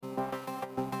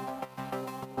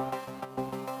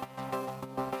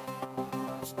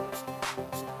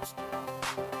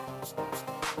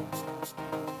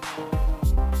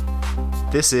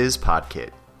This is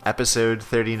Podkit, episode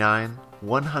 39,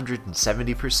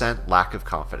 170% lack of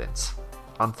confidence,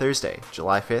 on Thursday,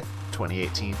 July 5th,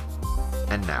 2018.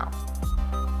 And now,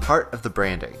 part of the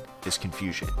branding is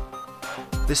confusion.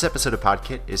 This episode of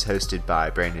Podkit is hosted by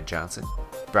Brandon Johnson,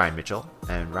 Brian Mitchell,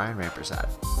 and Ryan Rampersad.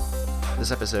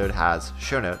 This episode has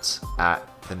show notes at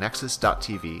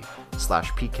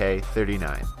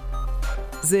thenexus.tv/PK39.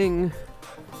 Zing.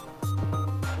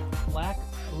 Lack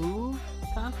of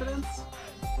confidence?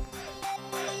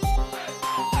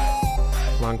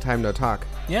 Long time no talk.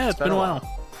 Yeah, it's been a while.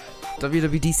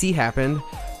 WWDC happened.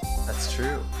 That's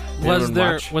true. Was Anyone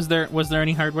there watch?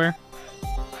 any hardware?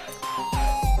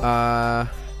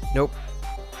 Nope.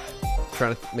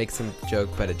 Trying to make some joke,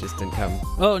 but it just didn't come.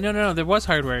 Oh, no, there was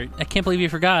hardware. I can't believe you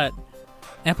forgot.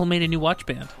 Apple made a new watch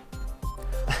band.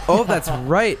 Oh, that's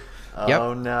right. Yep.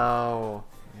 Oh no.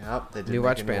 Yep, they did New make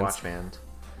watch a new bands. watch band.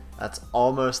 That's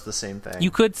almost the same thing.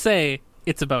 You could say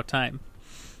it's about time.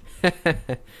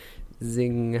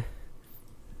 Zing.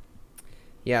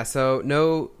 Yeah, so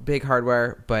no big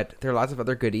hardware, but there are lots of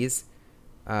other goodies.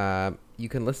 You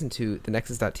can listen to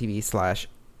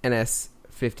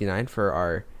thenexus.tv/NS59 for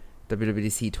our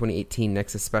WWDC 2018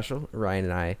 Nexus special. Ryan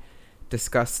and I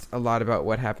discussed a lot about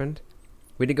what happened.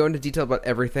 We didn't go into detail about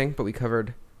everything, but we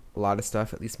covered a lot of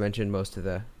stuff, at least mentioned most of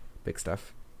the big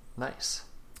stuff. Nice.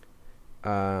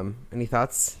 Any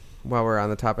thoughts while we're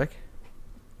on the topic?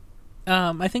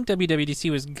 I think WWDC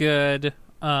was good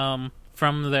from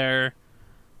their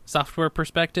software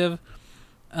perspective.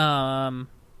 The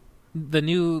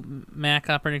new Mac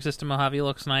operating system Mojave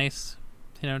looks nice.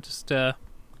 Just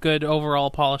good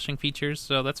overall polishing features,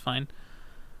 so that's fine.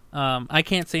 I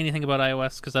can't say anything about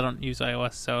iOS because I don't use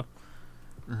iOS, so...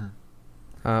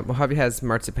 Mojave has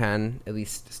Marzipan at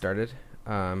least started.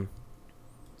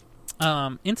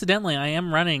 Incidentally, I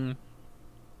am running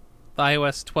the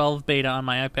iOS 12 beta on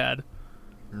my iPad,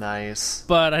 Nice.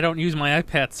 but I don't use my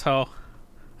iPad, so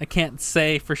I can't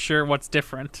say for sure what's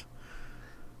different.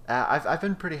 I've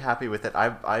been pretty happy with it.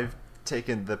 I've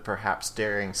taken the perhaps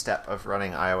daring step of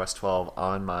running iOS 12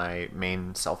 on my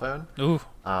main cell phone. Ooh.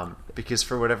 Because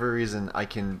for whatever reason I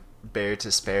can bear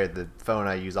to spare the phone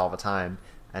I use all the time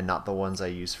and not the ones I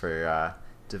use for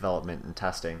development and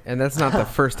testing. And that's not the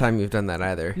first time you've done that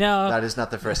either. Now, That is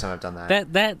not the first time I've done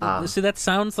that. that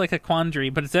sounds like a quandary,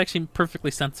 but it's actually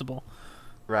perfectly sensible.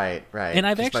 Right. And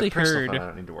I've 'Cause actually my personal heard- phone, I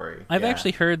don't need to worry. I've Yeah.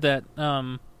 actually heard that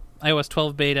iOS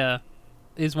 12 beta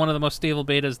is one of the most stable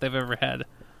betas they've ever had.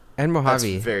 And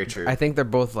Mojave. That's very true. I think they're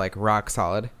both like rock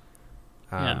solid.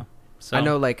 Yeah. So I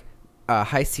know like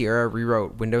High Sierra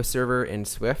rewrote Windows Server in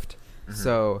Swift.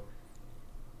 So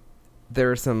there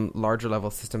are some larger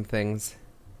level system things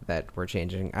that we're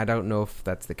changing. I don't know if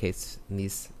that's the case in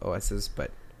these OSs,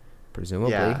 but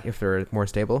presumably Yeah. if they're more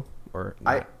stable or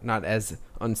not as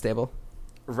unstable.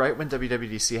 Right when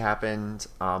WWDC happened,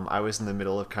 I was in the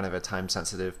middle of kind of a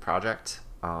time-sensitive project.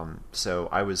 So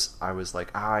I was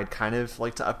like, I'd kind of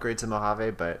like to upgrade to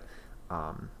Mojave, but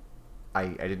I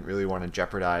didn't really want to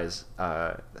jeopardize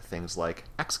things like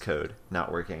Xcode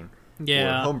not working,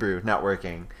 Yeah. or Homebrew not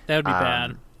working. That would be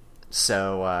bad.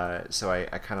 So I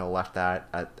kind of left that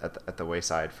at the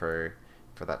wayside for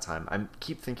that time. I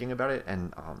keep thinking about it,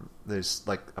 and there's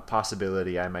like a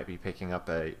possibility I might be picking up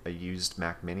a used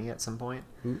Mac Mini at some point.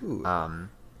 Ooh.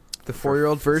 The for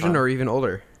 4-year-old version fun. or even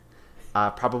older?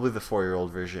 Probably the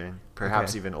 4-year-old version,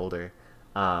 perhaps Okay. even older.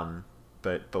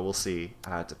 But we'll see.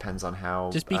 It depends on how.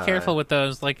 Just be careful with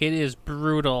those. Like, it is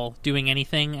brutal doing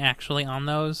anything actually on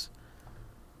those.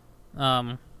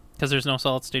 Because there's no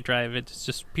solid state drive. It's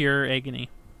just pure agony.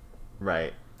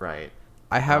 Right.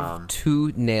 I have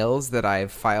 2 nails that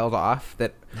I've filed off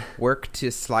that work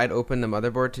to slide open the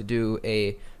motherboard to do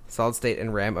a solid state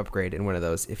and RAM upgrade in one of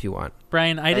those if you want.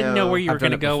 Brian, I didn't know where you were I've done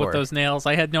going to it go before. with those nails.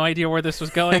 I had no idea where this was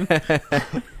going.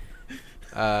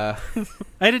 I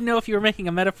didn't know if you were making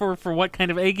a metaphor for what kind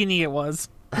of agony it was.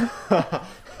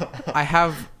 I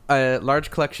have a large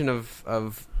collection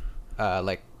of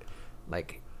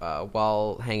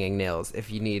wall hanging nails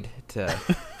if you need to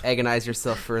agonize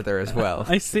yourself further as well.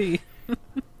 I see.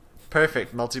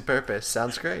 Perfect. Multi-purpose.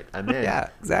 Sounds great. I'm in. Yeah,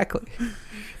 exactly.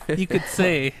 You could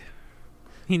say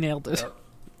he nailed it.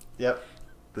 Yep.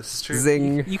 This is true.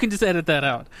 Zing. You can just edit that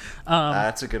out.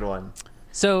 That's a good one.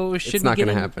 So should not we get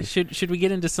gonna in, happen. should we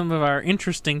get into some of our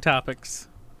interesting topics?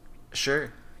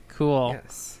 Sure. Cool.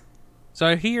 Yes. So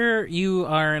I hear you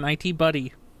are an IT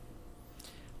buddy.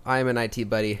 I'm an IT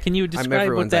buddy. Can you I'm describe what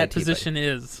everyone's that IT buddy. position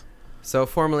is? So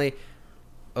formally,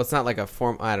 it's not like a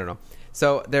form. I don't know.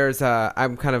 So there's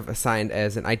I'm kind of assigned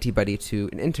as an IT buddy to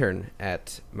an intern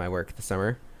at my work this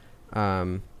summer.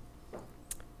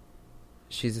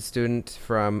 She's a student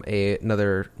from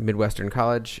another Midwestern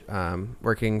college,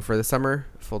 working for the summer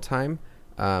full time.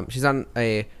 She's on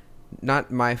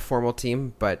not my formal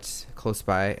team, but close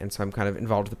by, and so I'm kind of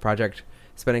involved with the project,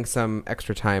 spending some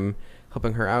extra time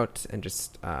helping her out and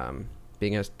just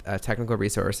being a technical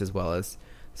resource, as well as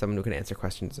someone who can answer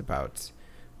questions about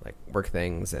like work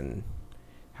things and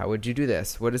how would you do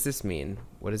this? What does this mean?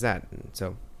 What is that? And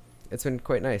so it's been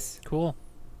quite nice. Cool.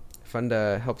 Fun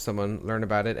to help someone learn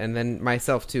about it, and then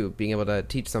myself too, being able to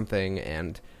teach something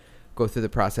and go through the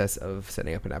process of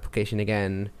setting up an application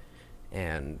again.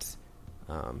 And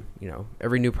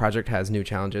every new project has new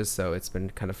challenges, so it's been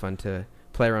kind of fun to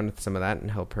play around with some of that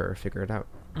and help her figure it out.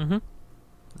 Mm-hmm.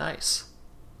 Nice.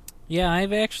 Yeah,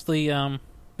 I've actually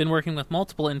been working with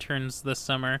multiple interns this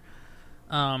summer.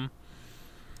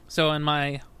 So in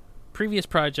my previous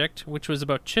project, which was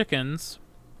about chickens,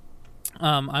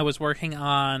 I was working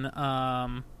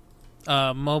on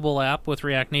a mobile app with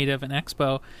React Native and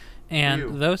Expo,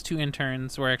 and those two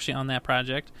interns were actually on that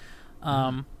project.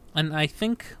 And I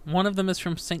think one of them is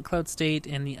from St. Cloud State,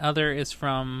 and the other is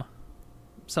from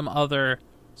some other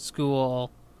school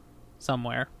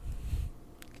somewhere.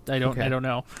 I don't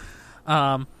know.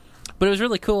 But it was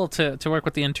really cool to work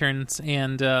with the interns,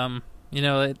 and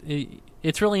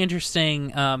it's really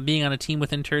interesting being on a team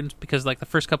with interns, because like the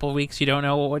first couple of weeks you don't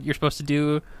know what you're supposed to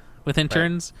do with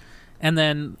interns. Right. And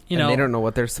then, they don't know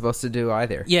what they're supposed to do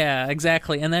either. Yeah,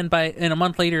 exactly. And then in a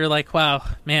month later, you're like, wow,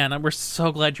 man, we're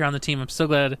so glad you're on the team. I'm so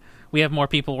glad we have more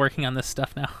people working on this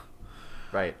stuff now.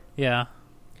 Right. Yeah.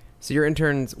 So your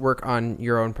interns work on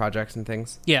your own projects and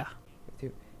things? Yeah.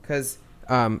 Because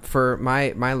for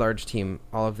my large team,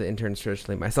 all of the interns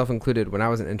traditionally, myself included, when I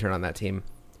was an intern on that team,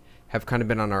 have kind of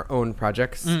been on our own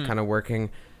projects, kind of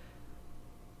working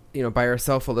by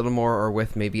ourselves a little more, or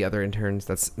with maybe other interns.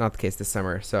 That's not the case this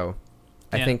summer. So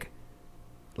I think,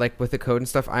 like with the code and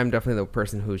stuff, I'm definitely the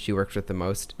person who she works with the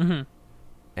most. Mm-hmm.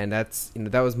 And that's,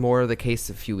 that was more the case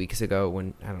a few weeks ago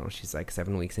when, I don't know, she's like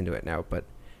 7 weeks into it now. But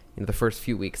the first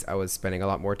few weeks, I was spending a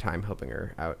lot more time helping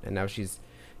her out. And now she's,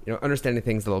 understanding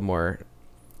things a little more,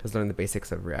 has learned the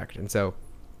basics of React. And so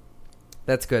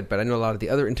that's good. But I know a lot of the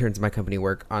other interns in my company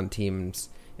work on teams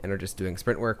and are just doing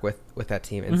sprint work with that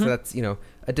team. And so that's,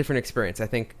 a different experience. I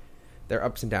think there are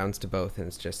ups and downs to both, and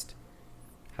it's just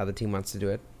how the team wants to do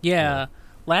it. Yeah.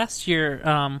 Last year,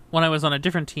 when I was on a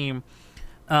different team,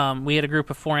 we had a group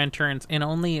of 4 interns, and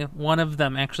only one of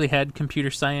them actually had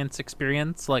computer science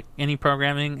experience, like any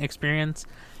programming experience,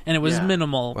 and it was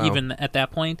minimal even at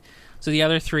that point. So the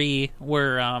other 3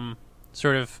 were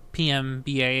sort of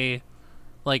PMBA,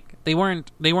 like they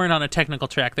weren't on a technical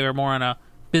track; they were more on a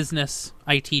business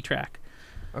IT track.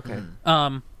 Okay.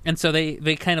 And so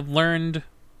they kind of learned.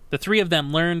 The 3 of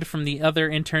them learned from the other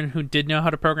intern who did know how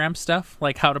to program stuff,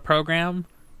 like how to program,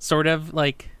 sort of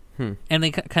like. And they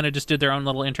kind of just did their own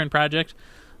little intern project.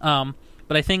 But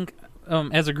I think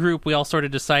as a group, we all sort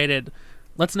of decided,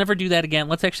 let's never do that again.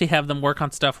 Let's actually have them work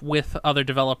on stuff with other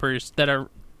developers that are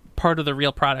part of the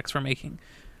real products we're making.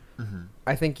 Mm-hmm.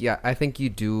 I think you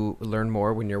do learn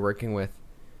more when you're working with,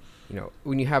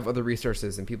 when you have other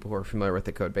resources and people who are familiar with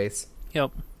the code base.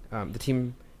 Yep. The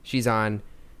team she's on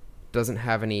doesn't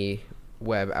have any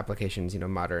web applications,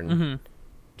 modern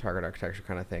target architecture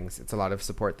kind of things. It's a lot of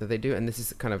support that they do, and this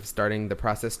is kind of starting the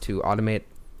process to automate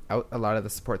out a lot of the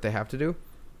support they have to do.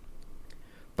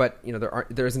 But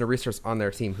there isn't a resource on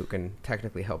their team who can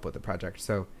technically help with the project.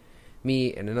 So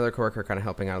me and another coworker are kind of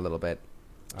helping out a little bit.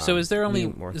 So is there only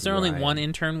one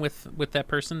intern with that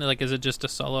person? Like, is it just a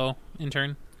solo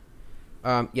intern?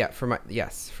 For mine. I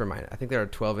think there are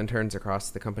 12 interns across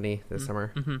the company this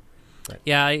summer. Mm-hmm. But.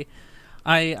 Yeah,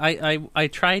 I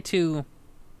try to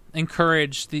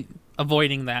encourage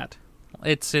avoiding that.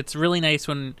 It's really nice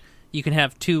when you can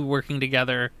have 2 working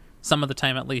together some of the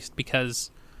time, at least, because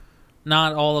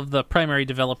not all of the primary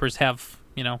developers have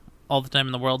all the time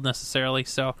in the world necessarily.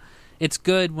 So it's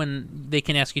good when they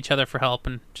can ask each other for help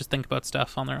and just think about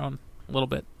stuff on their own a little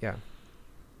bit. Yeah.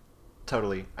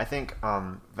 Totally. I think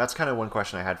that's kind of one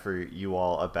question I had for you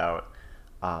all about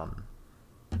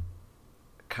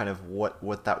kind of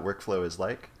what that workflow is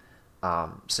like.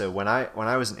 So when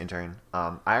I was an intern,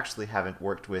 I actually haven't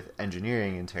worked with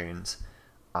engineering interns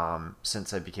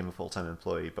since I became a full-time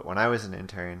employee. But when I was an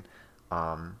intern,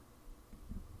 there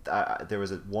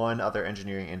was one other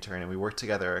engineering intern, and we worked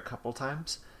together a couple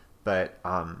times. But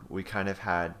we kind of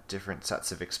had different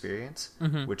sets of experience,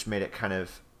 which made it kind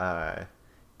of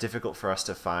difficult for us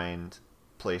to find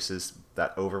places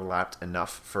that overlapped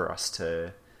enough for us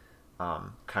to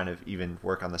kind of even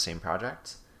work on the same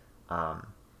projects.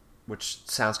 which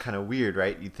sounds kind of weird,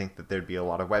 right? You'd think that there'd be a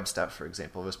lot of web stuff, for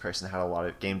example. This person had a lot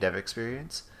of game dev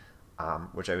experience,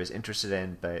 which I was interested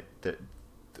in, but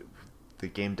the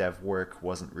game dev work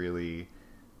wasn't really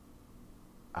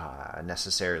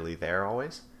necessarily there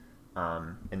always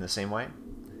in the same way.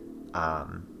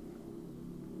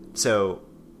 So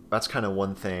that's kind of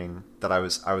one thing that I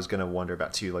was going to wonder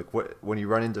about too. Like, when you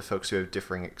run into folks who have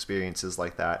differing experiences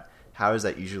like that, how is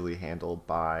that usually handled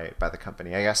by the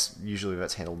company? I guess usually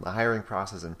that's handled in the hiring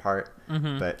process in part,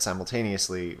 but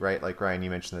simultaneously, right? Like Ryan, you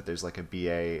mentioned that there's like a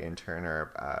BA intern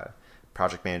or a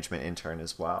project management intern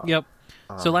as well. Yep.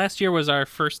 So last year was our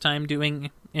first time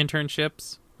doing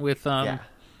internships with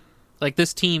like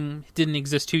this team didn't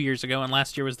exist 2 years ago, and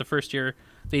last year was the first year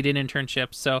they did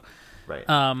internships. So right.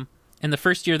 And the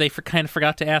first year they kind of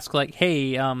forgot to ask, like,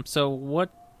 hey, so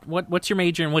what's your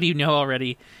major and what do you know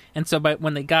already? And so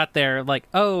when they got there, like,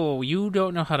 oh, you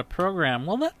don't know how to program.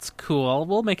 Well, that's cool.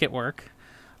 We'll make it work.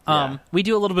 We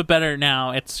do a little bit better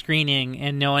now at screening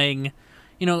and knowing,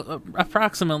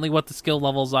 approximately what the skill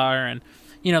levels are. And,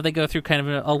 they go through kind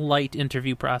of a light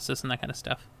interview process and that kind of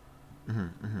stuff.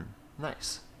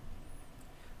 Nice.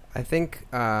 I think,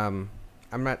 I'm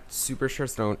not super sure,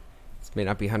 so this may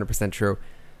not be 100% true.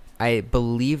 I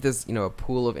believe there's, a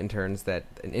pool of interns that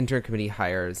an intern committee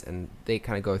hires, and they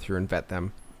kind of go through and vet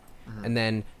them. And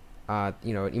then, an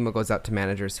email goes out to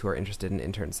managers who are interested in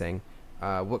interns saying,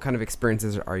 what kind of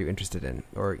experiences are you interested in?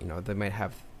 Or, they might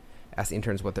have asked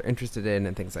interns what they're interested in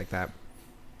and things like that.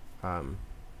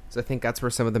 So I think that's where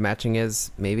some of the matching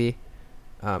is, maybe.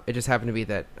 It just happened to be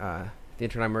that the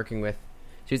intern I'm working with,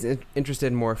 she's interested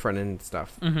in more front-end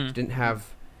stuff. She didn't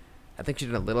have... I think she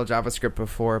did a little JavaScript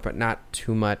before, but not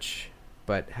too much,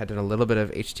 but had done a little bit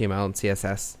of HTML and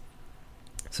CSS.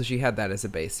 So she had that as a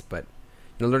base, but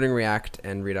learning React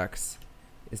and Redux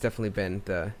has definitely been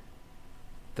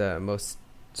the most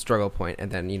struggle point.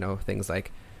 And then, things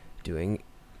like doing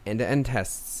end-to-end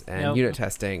tests and unit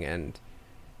testing and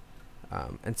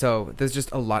so there's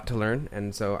just a lot to learn.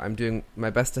 And so I'm doing my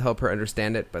best to help her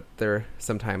understand it, but there are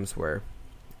some times where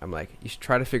I'm like, you should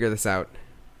try to figure this out.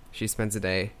 She spends a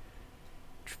day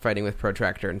fighting with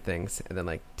Protractor and things, and then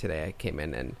like today I came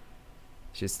in and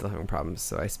she's still having problems,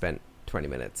 so I spent 20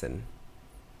 minutes and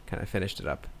kind of finished it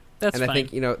up. That's and fine. I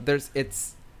think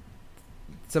it's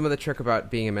some of the trick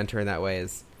about being a mentor in that way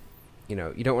is you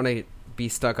don't want to be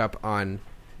stuck up on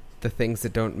the things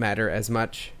that don't matter as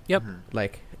much.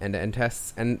 Like end-to-end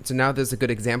tests. And so now there's a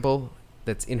good example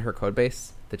that's in her code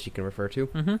base that she can refer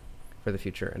to for the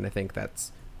future, and I think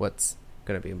that's what's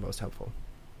going to be most helpful.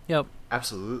 Yep.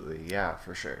 Absolutely. Yeah,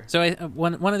 for sure. So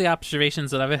one of the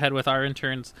observations that I've had with our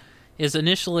interns is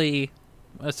initially,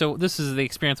 so this is the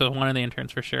experience with one of the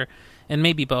interns for sure, and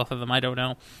maybe both of them, I don't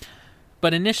know.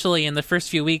 But initially, in the first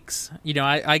few weeks,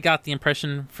 I got the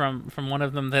impression from one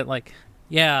of them that like,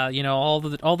 yeah, all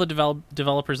the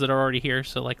developers that are already here,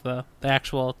 so like the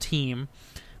actual team,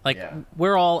 like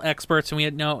we're all experts and we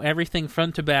know everything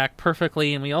front to back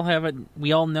perfectly, and we all have it.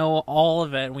 We all know all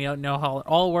of it, and we all know how it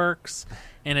all works.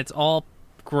 And it's all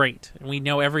great. We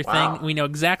know everything. Wow. We know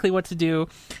exactly what to do.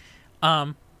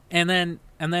 And then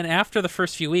after the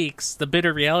first few weeks, the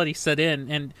bitter reality set in,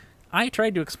 and I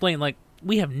tried to explain, like,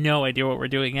 we have no idea what we're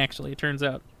doing, actually, it turns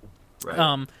out.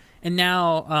 Right. And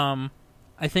now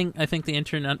I think the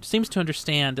intern seems to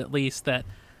understand, at least, that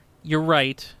you're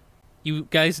right. You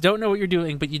guys don't know what you're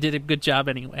doing, but you did a good job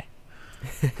anyway.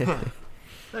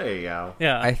 There you go.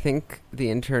 Yeah. I think the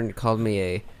intern called me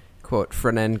a quote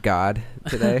front-end god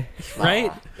today.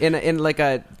 Right? in like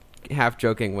a half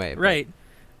joking way. Right.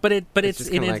 But it's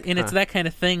it's that kind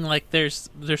of thing. Like there's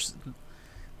this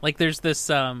it's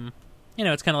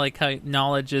kind of like how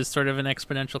knowledge is sort of an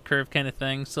exponential curve kind of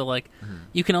thing. So like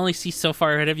you can only see so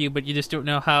far ahead of you, but you just don't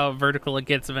know how vertical it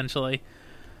gets eventually.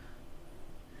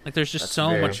 Like there's just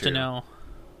so much to know.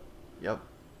 Yep.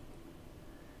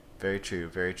 Very true.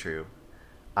 Very true.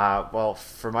 Well,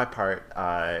 for my part,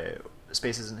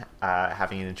 Space isn't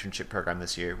having an internship program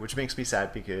this year, which makes me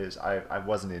sad because I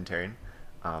was an intern,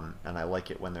 and I like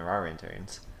it when there are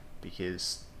interns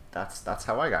because that's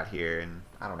how I got here, and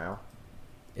I don't know.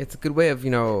 It's a good way of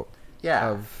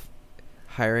of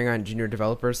hiring on junior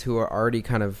developers who are already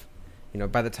kind of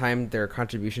by the time their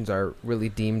contributions are really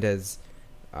deemed as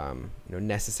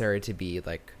necessary to be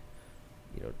like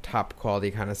top quality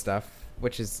kind of stuff,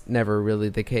 which is never really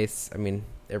the case. I mean,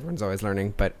 everyone's always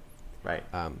learning, but right.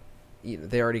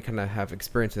 They already kind of have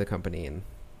experience with the company and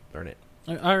learn it.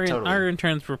 Our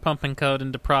interns were pumping code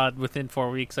into prod within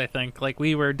 4 weeks, I think. Like,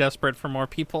 we were desperate for more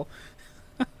people.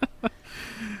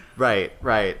 Right.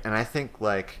 And I think,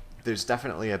 like, there's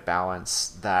definitely a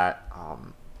balance that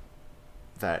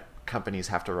companies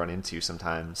have to run into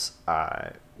sometimes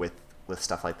with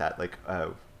stuff like that. Like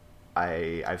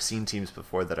I've seen teams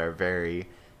before that are very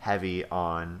heavy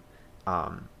on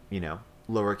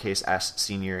lowercase s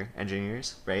senior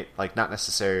engineers, right? Like not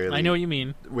necessarily. I know what you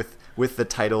mean. With the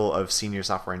title of senior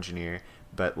software engineer,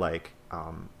 but like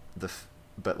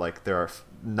there are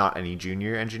not any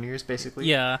junior engineers basically.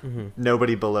 Yeah.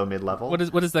 Nobody below mid level. What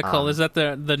is that called? Is that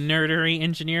the nerdery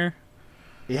engineer?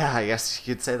 Yeah, I guess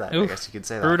you could say that. Oof, I guess you could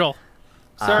say that. Brutal.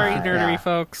 Sorry, nerdery yeah.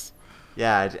 folks.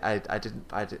 Yeah,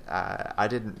 I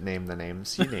didn't name the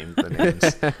names. You named the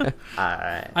names.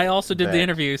 I also did the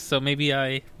interviews, so maybe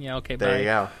okay. There bye. you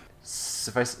go.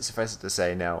 Suffice it to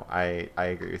say, no, I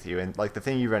agree with you. And like the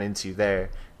thing you run into there,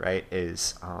 right,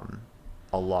 is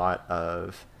a lot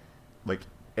of like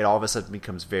it all of a sudden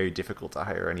becomes very difficult to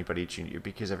hire anybody junior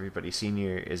because everybody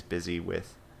senior is busy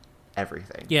with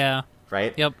everything. Yeah.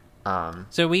 Right. Yep.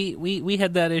 So we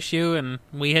had that issue, and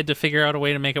we had to figure out a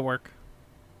way to make it work.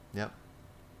 Yep.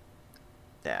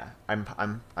 Yeah,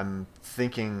 I'm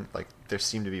thinking like there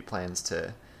seem to be plans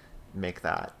to make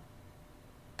that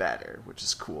better, which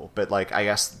is cool. But like I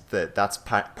guess that's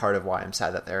part of why I'm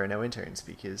sad that there are no interns,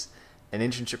 because an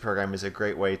internship program is a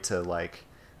great way to like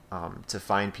to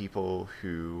find people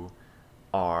who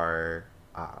are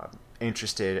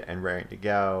interested and raring to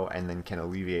go, and then can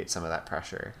alleviate some of that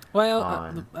pressure.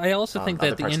 Well, I also think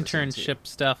that the internship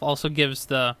stuff also gives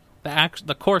the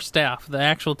core staff, the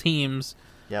actual teams,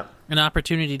 an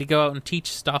opportunity to go out and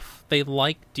teach stuff they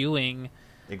like doing,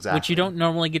 exactly, which you don't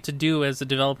normally get to do as a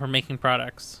developer making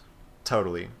products.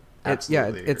 Totally.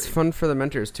 It's fun for the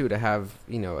mentors too to have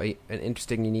an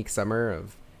interesting, unique summer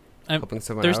of helping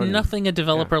someone There's out. nothing a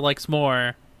developer likes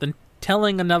more than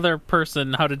telling another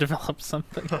person how to develop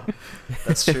something.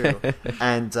 That's true.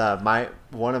 And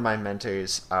one of my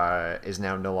mentors is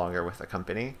now no longer with the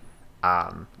company,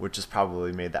 which has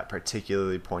probably made that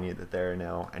particularly poignant that there are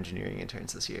no engineering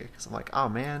interns this year. Because I'm like, oh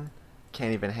man,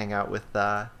 can't even hang out with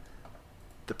the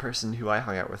person who I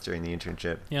hung out with during the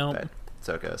internship. Yep. But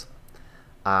so it goes.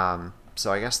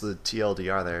 So I guess the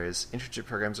TLDR there is internship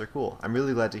programs are cool. I'm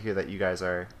really glad to hear that you guys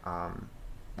are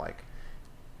like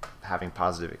having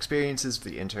positive experiences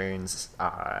with the interns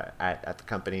at the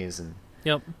companies, and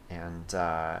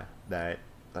that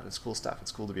is cool stuff.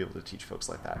 It's cool to be able to teach folks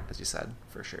like that, as you said,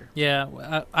 for sure.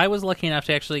 Yeah, I was lucky enough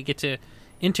to actually get to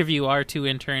interview our two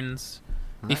interns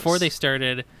before they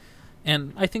started,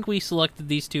 and I think we selected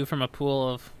these two from a pool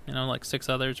of like 6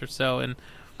 others or so, and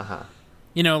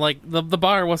like the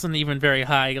bar wasn't even very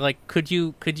high. Like, could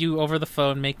you over the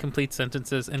phone make complete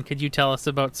sentences, and could you tell us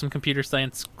about some computer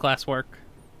science classwork?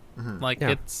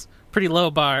 It's pretty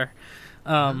low bar.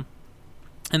 And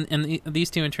these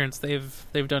two interns,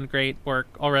 they've done great work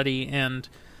already, and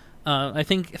I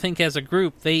think as a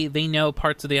group they know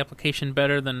parts of the application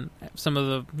better than some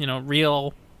of the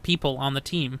real people on the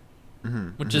team,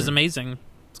 which is amazing.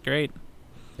 It's great.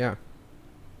 Yeah.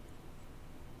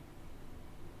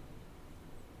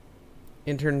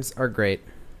 Interns are great.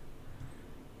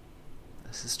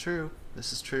 This is true.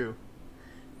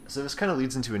 So this kind of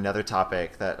leads into another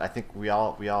topic that I think we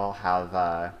all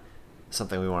have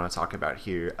something we want to talk about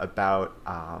here about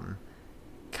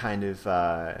kind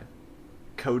of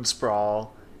code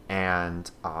sprawl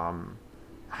and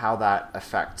how that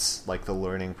affects like the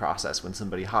learning process when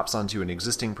somebody hops onto an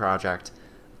existing project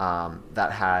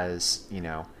that has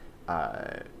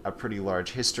a pretty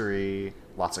large history,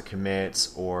 lots of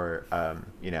commits, or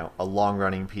a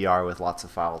long-running PR with lots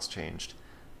of files changed.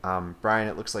 Brian,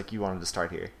 it looks like you wanted to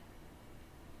start here.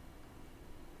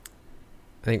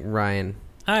 I think Ryan.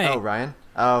 Hi. Oh, Ryan.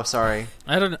 Oh, sorry.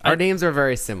 Our names are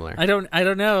very similar. I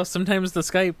don't know. Sometimes the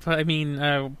Skype,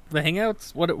 the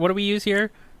Hangouts. What do we use here?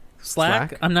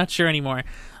 Slack? I'm not sure anymore.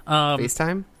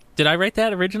 FaceTime? Did I write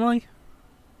that originally?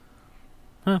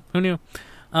 Huh? Who knew?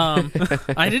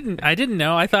 I didn't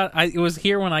know. I thought it was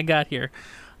here when I got here.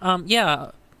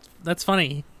 Yeah, that's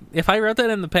funny. If I wrote that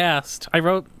in the past, I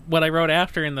wrote what I wrote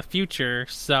after in the future.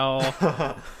 So,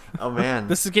 oh man,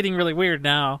 this is getting really weird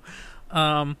now.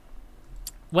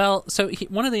 Well, so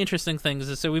one of the interesting things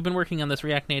is, so we've been working on this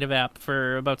React Native app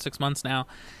for about 6 months now,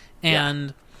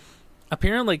 and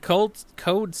apparently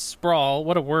code sprawl,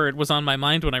 what a word, was on my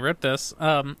mind when I wrote this.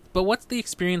 But what's the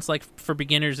experience like for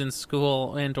beginners in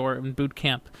school and or in boot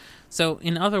camp? So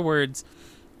in other words,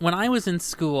 when I was in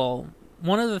school,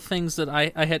 one of the things that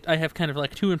I have kind of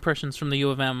like 2 impressions from the U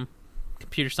of M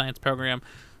computer science program.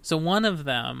 So one of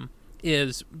them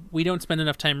is we don't spend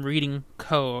enough time reading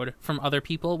code from other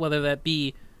people, whether that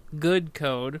be good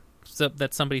code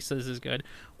that somebody says is good,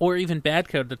 or even bad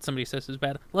code that somebody says is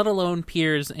bad, let alone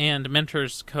peers and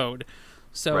mentors' code.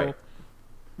 So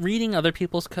reading other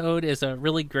people's code is a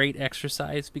really great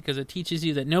exercise because it teaches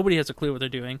you that nobody has a clue what they're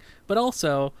doing, but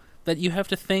also that you have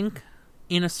to think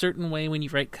in a certain way when you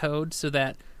write code so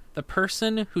that the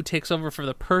person who takes over for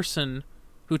the person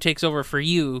who takes over for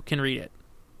you can read it.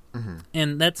 Mm-hmm.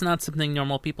 And that's not something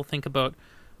normal people think about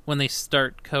when they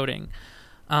start coding.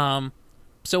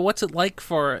 So what's it like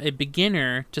for a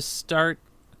beginner to start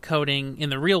coding in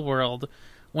the real world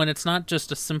when it's not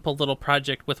just a simple little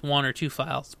project with 1 or 2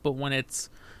 files, but when it's,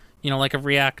 like a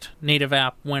React Native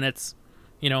app, when it's,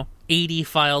 80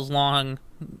 files long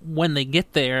when they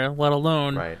get there, let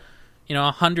alone, Right.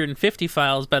 150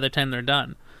 files by the time they're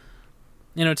done.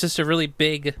 It's just a really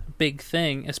big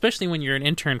thing, especially when you're an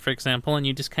intern, for example, and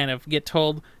you just kind of get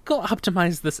told, go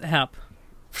optimize this app.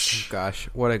 Gosh,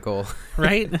 what a goal.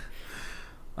 Right?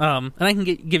 And I can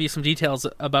give you some details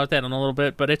about that in a little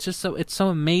bit, but it's so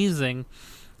amazing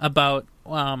about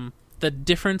the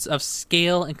difference of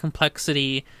scale and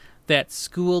complexity that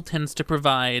school tends to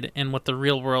provide and what the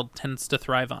real world tends to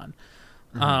thrive on.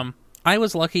 Mm-hmm. I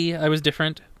was lucky. I was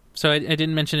different. So I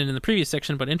didn't mention it in the previous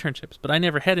section about internships, but I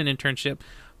never had an internship.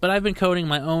 But I've been coding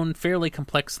my own fairly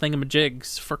complex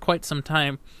thingamajigs for quite some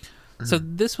time. Mm-hmm. So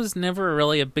this was never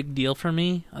really a big deal for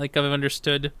me. Like, I've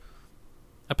understood,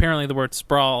 apparently, the word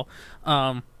sprawl.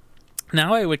 Now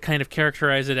I would kind of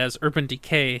characterize it as urban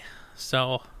decay.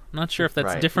 So I'm not sure if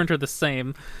that's different or the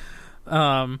same.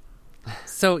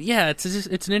 So yeah, it's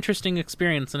an interesting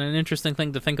experience and an interesting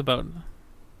thing to think about.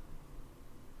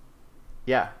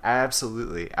 Yeah,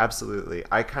 absolutely.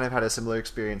 I kind of had a similar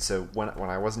experience. So when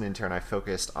I was an intern, I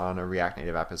focused on a React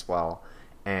Native app as well,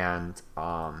 and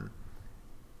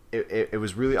it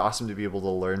was really awesome to be able to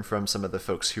learn from some of the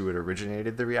folks who had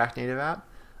originated the React Native app.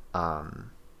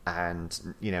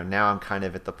 And now I'm kind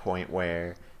of at the point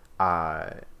where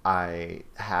I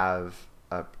have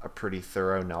a pretty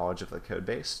thorough knowledge of the code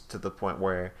base, to the point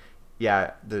where,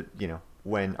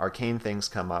 when arcane things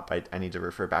come up, I need to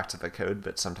refer back to the code,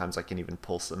 but sometimes I can even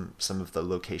pull some of the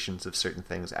locations of certain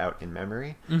things out in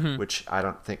memory, mm-hmm. which I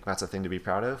don't think that's a thing to be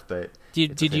proud of. But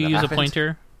did you use a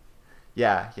pointer?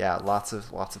 Yeah, lots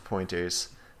of pointers.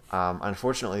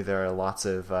 Unfortunately, there are lots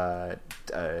of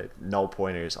null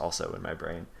pointers also in my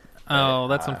brain. Oh,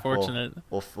 that's unfortunate.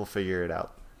 We'll figure it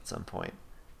out at some point.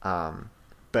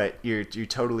 But you're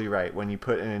totally right. When you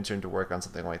put an intern to work on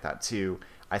something like that too,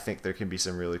 I think there can be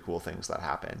some really cool things that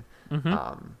happen.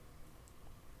 Mm-hmm.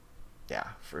 Yeah,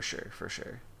 for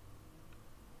sure.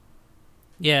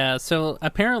 Yeah, so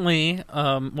apparently,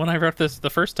 when I wrote this the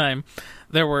first time,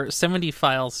 there were 70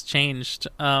 files changed,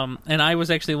 and I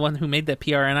was actually one who made that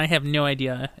PR, and I have no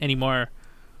idea anymore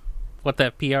what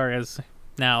that PR is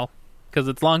now, because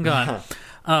it's long gone.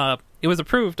 It was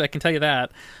approved, I can tell you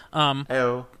that.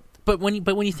 Hey-o. But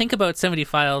when you think about 70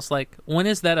 files, like, when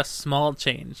is that a small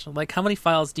change? Like, how many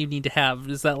files do you need to have?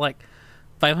 Is that like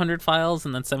 500 files,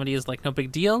 and then 70 is like no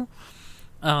big deal?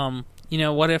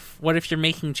 What if you're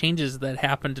making changes that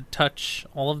happen to touch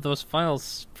all of those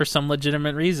files for some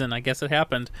legitimate reason? I guess it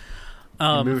happened.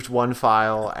 You moved one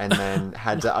file and then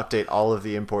had to update all of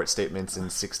the import statements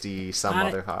in 60 some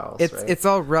other files. It's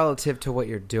all relative to what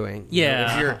you're doing.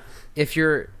 Yeah. If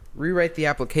you're rewrite the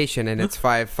application and it's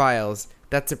 5 files,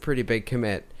 that's a pretty big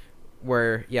commit.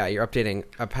 Where you're updating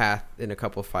a path in a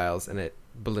couple files and it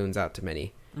balloons out to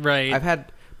many. Right. I've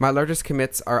had my largest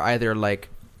commits are either like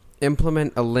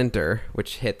implement a linter,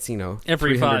 which hits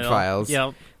every 300 files,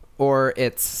 yep. or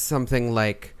it's something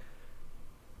like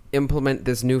implement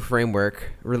this new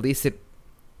framework, release it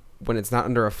when it's not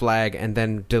under a flag, and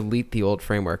then delete the old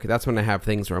framework. That's when I have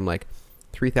things where I'm like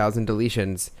 3,000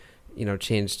 deletions,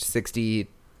 changed 60,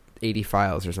 80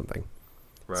 files or something.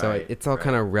 Right, so it's all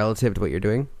kind of relative to what you're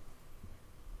doing.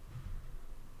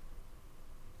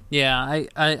 Yeah,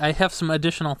 I have some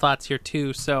additional thoughts here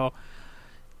too. So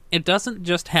it doesn't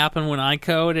just happen when I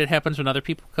code, it happens when other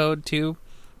people code too.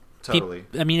 Totally.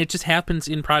 It just happens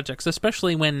in projects,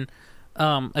 especially when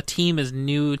a team is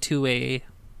new to a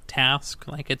task.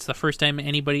 Like, it's the first time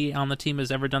anybody on the team has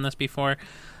ever done this before.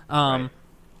 Right.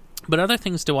 But other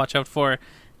things to watch out for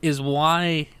is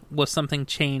why was something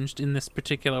changed in this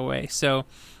particular way. So,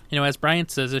 as Brian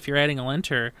says, if you're adding a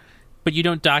linter, but you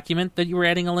don't document that you were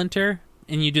adding a linter,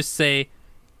 and you just say,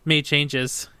 made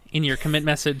changes in your commit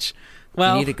message,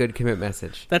 well, you need a good commit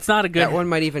message. That's not a good... That one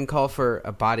might even call for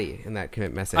a body in that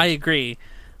commit message. I agree.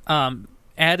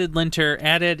 Added linter,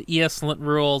 added ESLint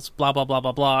rules, blah, blah, blah,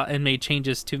 blah, blah, and made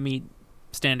changes to meet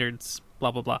standards,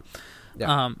 blah, blah, blah.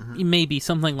 Yeah. Maybe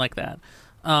something like that.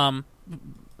 Are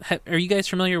you guys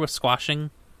familiar with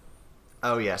squashing?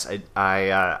 Oh yes,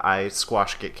 I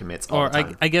squash git commits all the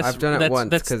time. I guess I've done it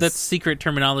once. That's secret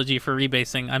terminology for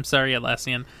rebasing. I'm sorry,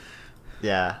 Atlassian.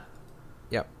 Yeah.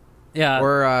 Yep. Yeah.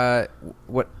 Or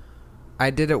what I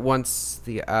did it once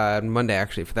the Monday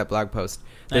actually for that blog post.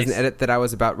 There's Nice. an edit that I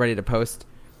was about ready to post.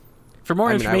 For more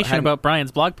I mean, I information hadn't- about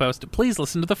Brian's blog post, please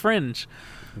listen to The Fringe.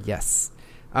 Yes.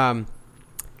 I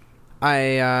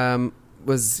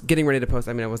was getting ready to post.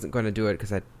 I mean, I wasn't going to do it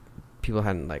because people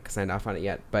hadn't like signed off on it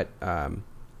yet. But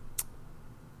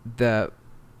the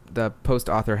post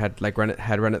author had like run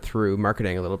it through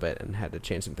marketing a little bit and had to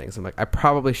change some things. I'm like, I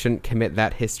probably shouldn't commit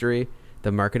that history,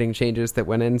 the marketing changes that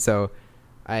went in. So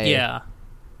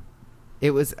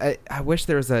it was. I wish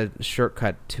there was a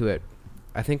shortcut to it.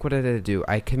 I think what I did do,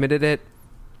 I committed it,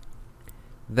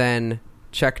 then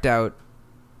checked out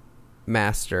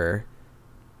master,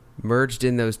 merged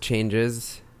in those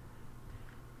changes,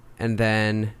 and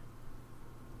then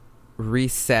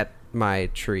reset my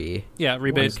tree. Yeah,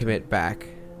 rebase. Commit back,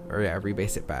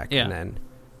 rebase it back, Yeah. and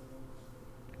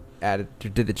then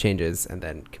did the changes, and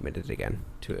then committed it again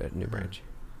to a new branch.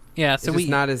 Yeah, It's so just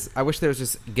not as. I wish there was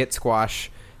just git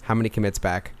squash. How many commits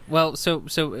back? Well, so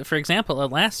for example,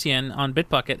 Atlassian on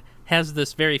Bitbucket has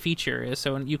this very feature.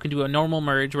 So you can do a normal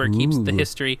merge where it keeps the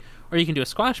history, or you can do a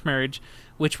squash merge,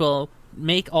 which will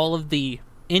make all of the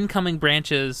incoming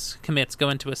branches commits go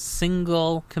into a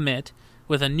single commit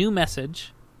with a new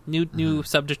message, new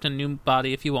subject and new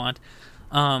body if you want.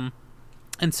 And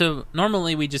so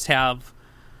normally we just have,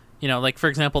 like for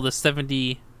example, the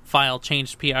 70 file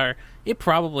changed PR. It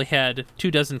probably had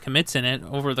 24 commits in it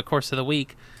over the course of the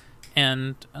week.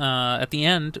 And at the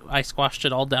end, I squashed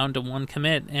it all down to one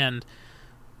commit, and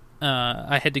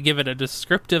I had to give it a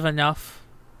descriptive enough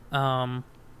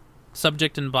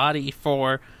subject and body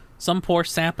for some poor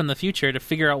sap in the future to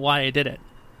figure out why I did it.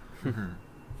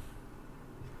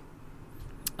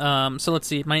 So let's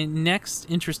see. My next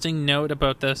interesting note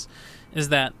about this is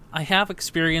that I have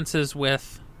experiences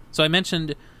with... So I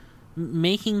mentioned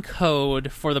making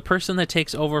code for the person that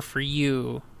takes over for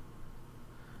you.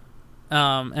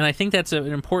 And I think that's an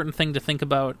important thing to think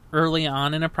about early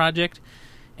on in a project.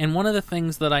 And one of the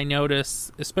things that I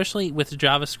notice, especially with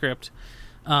JavaScript,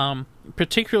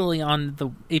 particularly on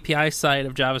the API side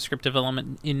of JavaScript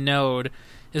development in Node,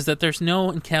 is that there's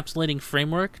no encapsulating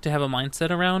framework to have a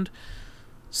mindset around.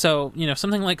 So,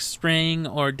 something like Spring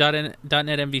or .NET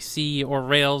MVC or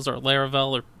Rails or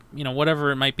Laravel or,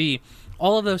 whatever it might be,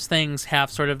 all of those things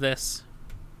have sort of this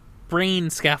brain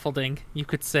scaffolding, you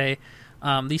could say,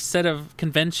 these set of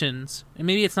conventions. And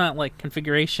maybe it's not like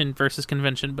configuration versus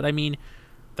convention, but I mean,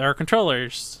 there are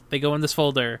controllers, they go in this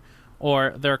folder,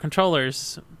 or there are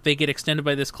controllers, they get extended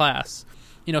by this class.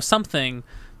 Something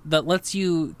that lets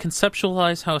you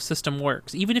conceptualize how a system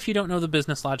works, even if you don't know the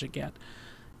business logic yet.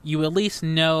 You at least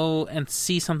know and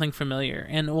see something familiar.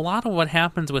 And a lot of what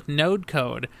happens with Node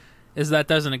code is that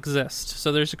doesn't exist.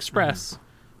 So there's Express,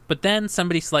 but then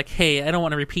somebody's like, hey, I don't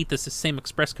want to repeat this same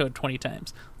Express code 20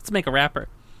 times. Let's make a wrapper.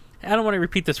 I don't want to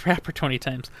repeat this wrapper 20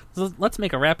 times. Let's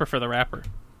make a wrapper for the wrapper.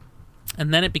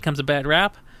 And then it becomes a bad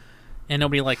wrap, and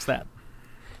nobody likes that.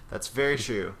 That's very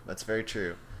true. That's very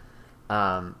true.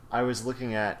 I was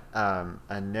looking at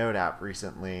a Node app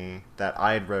recently that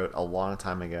I had wrote a long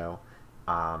time ago.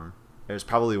 It was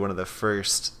probably one of the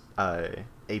first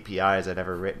APIs I'd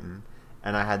ever written,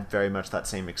 and I had very much that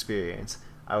same experience.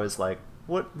 I was like,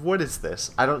 what is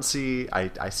this? I don't see...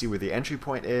 I see where the entry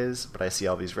point is, but I see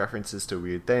all these references to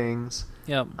weird things.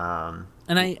 Yep.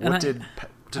 What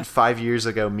did 5 years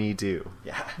ago me do?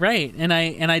 Yeah. Right. And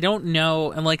I don't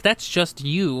know, and like that's just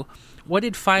you. What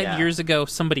did 5 years ago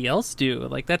somebody else do?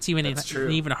 Like that's an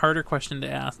even harder question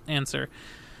to answer.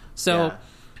 So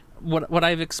what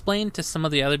I've explained to some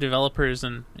of the other developers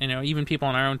and even people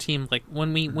on our own team, like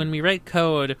when we write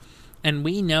code and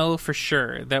we know for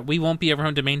sure that we won't be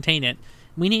around to maintain it,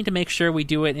 we need to make sure we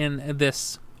do it in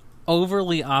this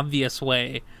overly obvious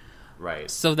way. Right.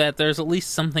 So that there's at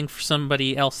least something for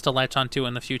somebody else to latch onto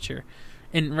in the future.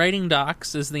 And writing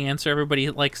docs is the answer everybody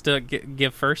likes to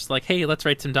give first. Like, hey, let's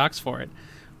write some docs for it.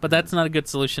 But that's not a good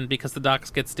solution because the docs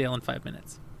get stale in 5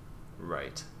 minutes.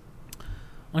 Right.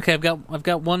 Okay, I've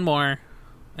got one more,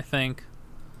 I think.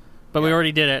 But we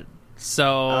already did it. So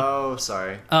Oh,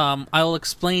 sorry. I'll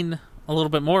explain a little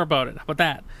bit more about it. How about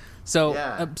that?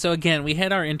 So so again, we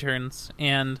had our interns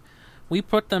and we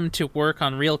put them to work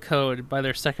on real code by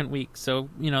their second week. So,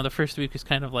 the first week is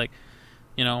kind of like,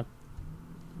 we're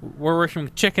working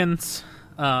with chickens.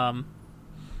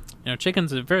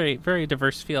 Chickens is a very, very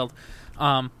diverse field.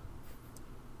 The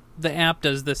app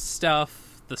does this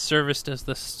stuff. The service does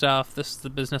this stuff. This is the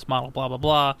business model, blah, blah,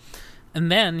 blah.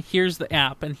 And then here's the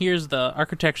app, and here's the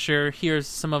architecture. Here's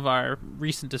some of our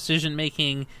recent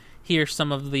decision-making. Here's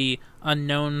some of the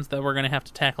unknowns that we're going to have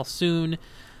to tackle soon.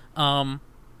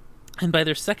 And by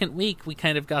their second week, we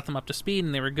kind of got them up to speed,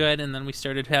 and they were good, and then we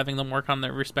started having them work on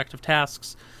their respective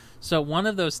tasks. So one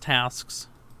of those tasks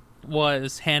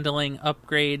was handling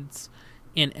upgrades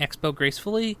in Expo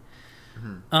gracefully.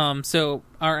 So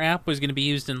our app was going to be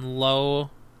used in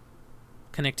low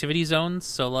connectivity zones,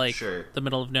 so like Sure. the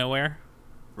middle of nowhere.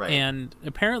 Right. And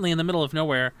apparently in the middle of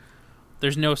nowhere,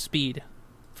 there's no speed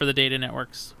for the data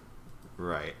networks.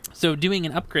 Right. So doing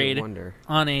an upgrade No wonder.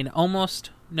 on an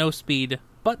almost no speed,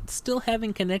 but still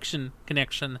having connection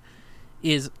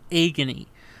is agony.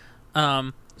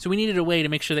 So we needed a way to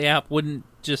make sure the app wouldn't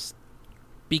just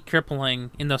be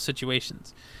crippling in those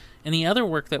situations. And the other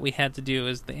work that we had to do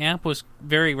is the app was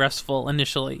very RESTful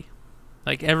initially.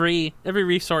 Like every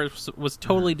resource was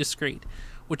totally discrete,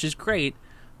 which is great.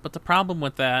 But the problem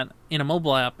with that in a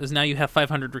mobile app is now you have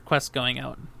 500 requests going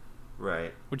out,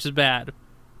 Right. which is bad.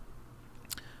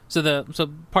 So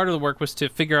part of the work was to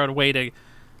figure out a way to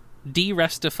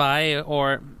de-restify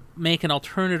or make an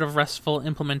alternative RESTful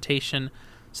implementation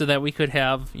so that we could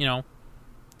have,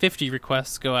 50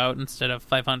 requests go out instead of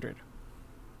 500.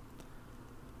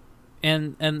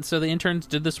 And so the interns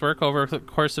did this work over the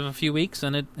course of a few weeks,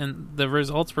 and the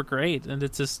results were great. And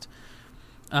it's just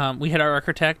we had our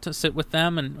architect sit with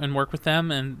them and work with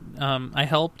them, and I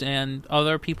helped, and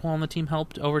other people on the team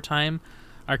helped over time.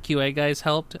 Our QA guys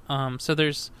helped. So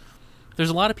there's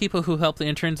a lot of people who helped the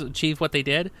interns achieve what they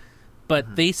did,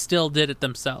 but they still did it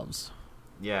themselves.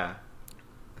 Yeah.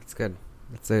 That's good.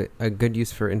 That's a good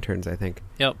use for interns, I think.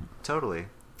 Yep. Totally.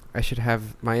 I should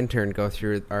have my intern go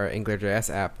through our AngularJS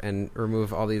app and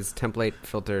remove all these template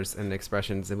filters and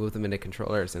expressions and move them into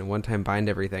controllers and one time bind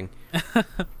everything.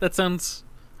 That sounds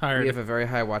hard. We have a very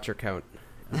high watcher count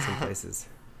in some places.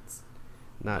 It's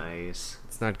not. Nice.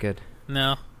 It's not good.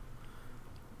 No.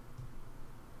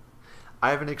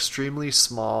 I have an extremely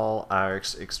small,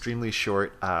 extremely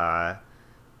short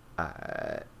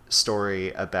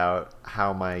story about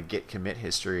how my Git commit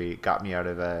history got me out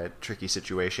of a tricky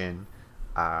situation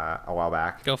a while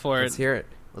back. Go for Let's it. hear it.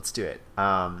 Let's do it.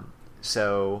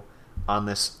 So on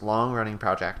this long-running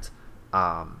project,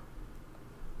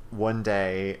 one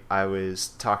day I was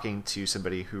talking to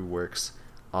somebody who works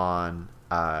on,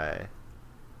 or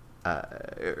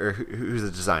who's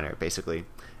a designer, basically,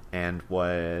 and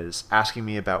was asking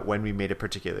me about when we made a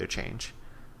particular change.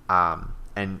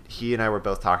 And he and I were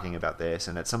both talking about this,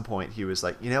 and at some point he was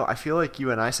like, I feel like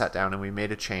you and I sat down and we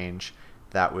made a change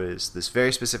that was this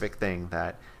very specific thing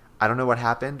that I don't know what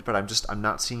happened, but I'm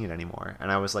not seeing it anymore. And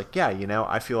I was like, yeah,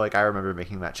 I feel like I remember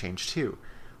making that change too.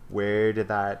 Where did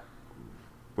it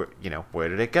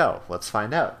go? Let's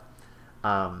find out.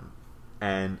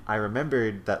 And I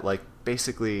remembered that, like,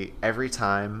 basically every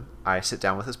time I sit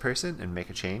down with this person and make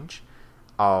a change,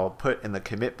 I'll put in the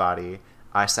commit body,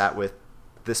 I sat with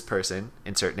this person,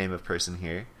 insert name of person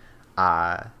here,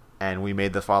 and we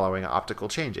made the following optical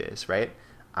changes, right?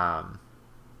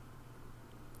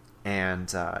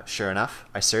 And sure enough,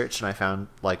 I searched and I found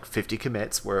like 50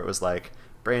 commits where it was like,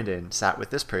 Brandon sat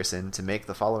with this person to make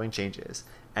the following changes.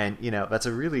 And, that's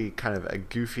a really kind of a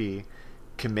goofy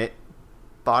commit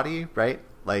body, right?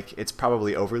 Like, it's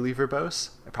probably overly verbose.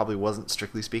 It probably wasn't,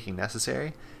 strictly speaking,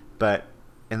 necessary. But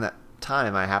in that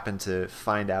time, I happened to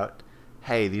find out,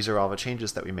 hey, these are all the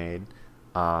changes that we made.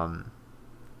 And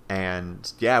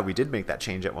yeah, we did make that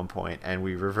change at one point, and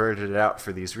we reverted it out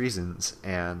for these reasons.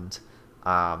 And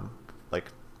I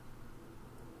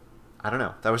don't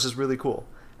know, that was just really cool.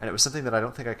 And it was something that I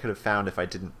don't think I could have found if I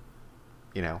didn't,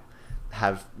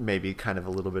 have maybe kind of a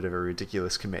little bit of a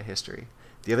ridiculous commit history.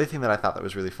 The other thing that I thought that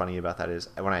was really funny about that is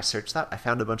when I searched that, I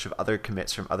found a bunch of other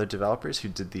commits from other developers who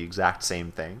did the exact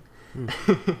same thing.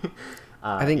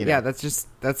 I think,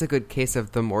 that's a good case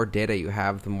of the more data you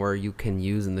have, the more you can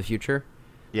use in the future.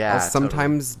 Yeah. I'll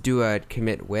sometimes do a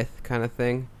commit with kind of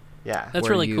thing. Yeah. That's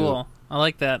where really cool. I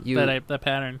like that that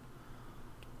pattern.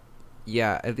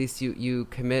 Yeah, at least you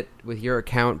commit with your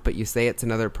account, but you say it's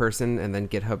another person, and then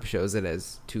GitHub shows it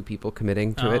as two people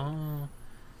committing to it.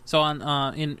 So on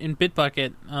in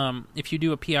Bitbucket, if you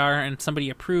do a PR and somebody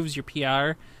approves your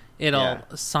PR, it'll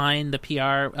sign the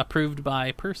PR approved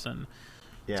by person.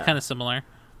 Yeah. It's kind of similar.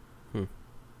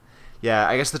 Yeah,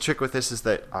 I guess the trick with this is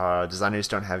that designers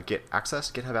don't have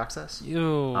GitHub access.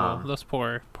 Ew, those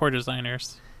poor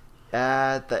designers.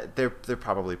 They're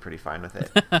probably pretty fine with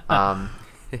it.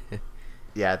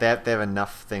 Yeah, they have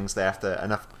enough things.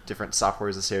 Enough different software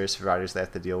as a service providers they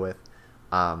have to deal with.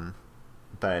 But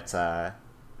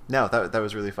no, that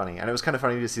was really funny, and it was kind of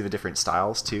funny to see the different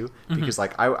styles too. Because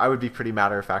like I would be pretty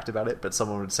matter of fact about it, but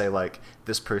someone would say like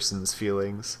this person's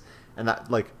feelings, and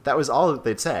that was all that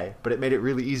they'd say. But it made it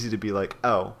really easy to be like,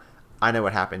 oh, I know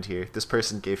what happened here. This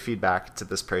person gave feedback to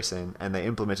this person, and they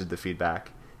implemented the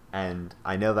feedback, and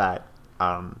I know that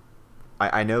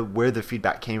I know where the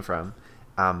feedback came from,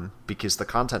 because the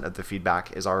content of the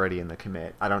feedback is already in the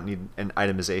commit. I don't need an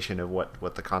itemization of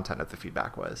what the content of the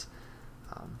feedback was.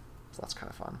 So that's kind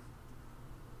of fun.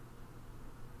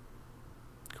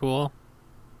 Cool.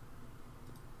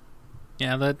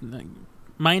 Yeah, that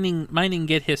mining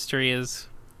Git history is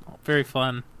very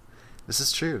fun. This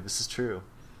is true.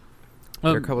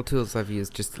 There are a couple tools I've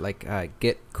used, just like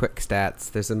Git quick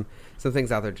stats. There's some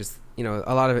things out there, just,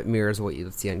 a lot of it mirrors what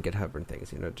you'd see on GitHub and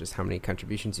things, just how many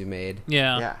contributions you made.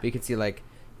 Yeah. But you can see, like,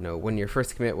 when your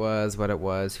first commit was, what it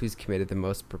was, who's committed the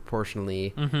most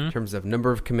proportionally in terms of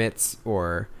number of commits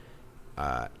or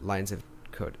lines of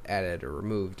code added or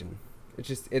removed. And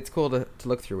it's cool to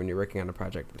look through when you're working on a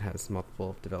project that has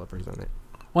multiple developers on it.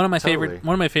 One of my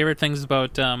favorite things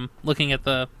about looking at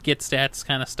the Git stats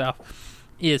kind of stuff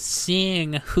is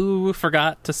seeing who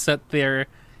forgot to set their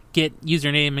Git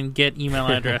username and Git email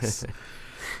address.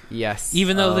 Yes.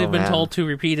 Even though they've been told to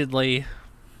repeatedly.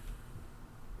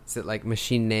 Is it like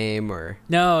machine name or?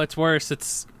 No, it's worse.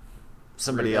 It's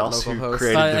somebody else who host.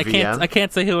 created the VM. I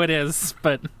can't say who it is,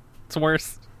 but it's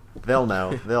worse. They'll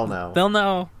know. They'll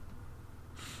know.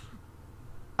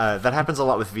 That happens a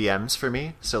lot with VMs for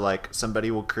me. So, like, somebody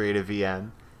will create a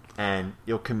VM, and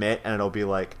you'll commit, and it'll be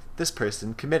like, this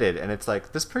person committed, and it's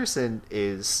like, this person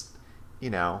is,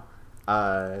 this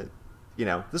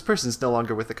person's no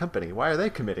longer with the company. Why are they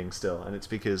committing still? And it's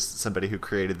because somebody who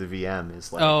created the VM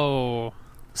is like,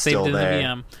 saved in there. the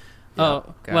VM. Yeah.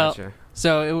 Oh, Gotcha. Well,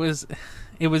 so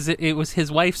it was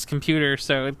his wife's computer,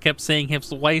 so it kept saying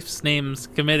his wife's name's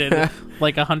committed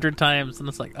like 100 times, and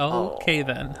it's like, okay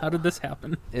then, how did this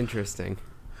happen? Interesting.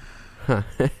 Huh.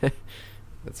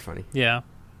 That's funny. Yeah.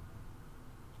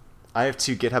 I have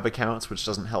 2 GitHub accounts, which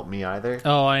doesn't help me either.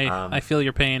 Oh, I feel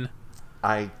your pain.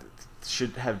 I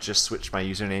should have just switched my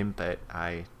username, but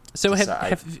I. So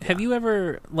have you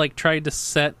ever tried to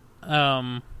set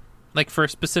for a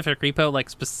specific repo, like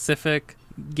specific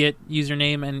Git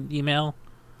username and email?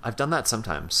 I've done that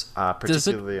sometimes,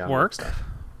 particularly Does it on work? Stuff.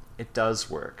 It does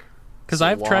work. Because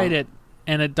I've tried it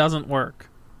and it doesn't work.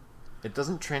 It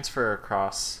doesn't transfer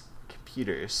across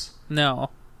computers. No,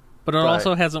 but it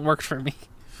also hasn't worked for me.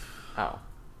 Oh,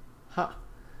 huh.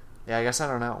 Yeah, I guess I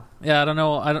don't know. Yeah, I don't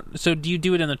know. So do you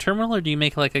do it in the terminal, or do you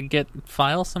make like a Git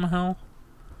file somehow?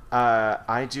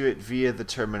 I do it via the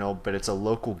terminal, but it's a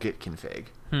local Git config.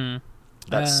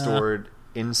 That's stored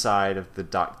inside of the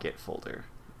 .git folder.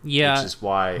 Yeah, which is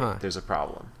why there's a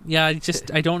problem. Yeah,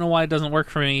 I don't know why it doesn't work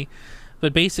for me.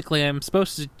 But basically, I'm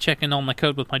supposed to check in all my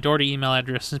code with my Doherty email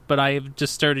address, but I've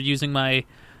just started using my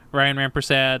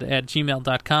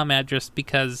ryanrampersad@gmail.com address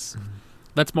because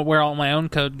that's where all my own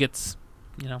code gets,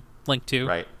 linked to.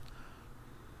 Right.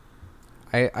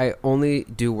 I only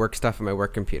do work stuff on my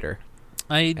work computer.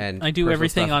 I do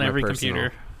everything on every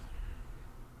computer.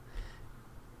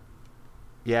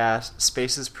 Yeah,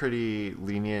 Space is pretty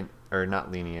lenient, or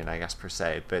not lenient, I guess, per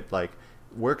se, but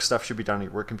work stuff should be done on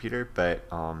your work computer, but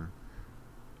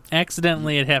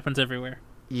accidentally it happens everywhere.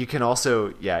 You can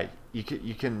also,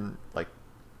 you can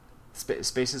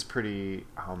Space is pretty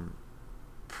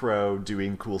pro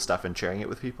doing cool stuff and sharing it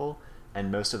with people,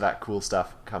 and most of that cool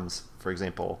stuff comes, for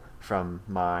example, from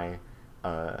my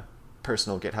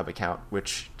personal GitHub account,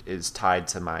 which is tied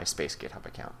to my Space GitHub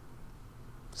account.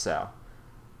 So,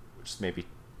 which is maybe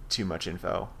too much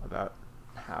info about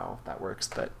how that works,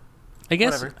 but I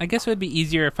guess whatever. I guess it would be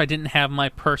easier if I didn't have my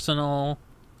personal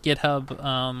GitHub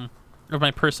or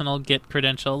my personal Git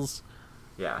credentials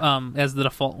as the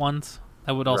default ones.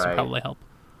 That would also probably help.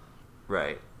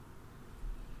 Right.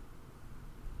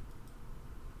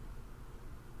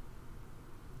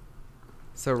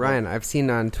 So Ryan, I've seen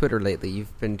on Twitter lately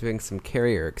you've been doing some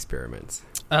carrier experiments.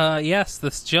 Yes,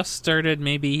 this just started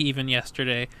maybe even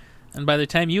yesterday, and by the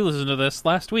time you listen to this,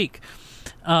 last week.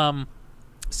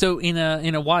 So in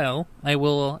a while, I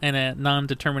will, in a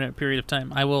non-determinate period of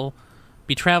time, I will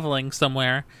be traveling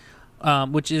somewhere,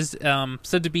 which is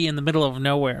said to be in the middle of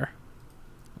nowhere.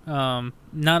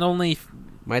 Not only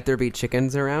might there be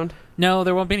chickens around? No,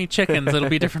 there won't be any chickens. It'll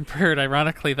be a different bird,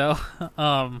 ironically, though.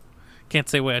 Can't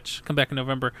say which. Come back in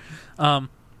November.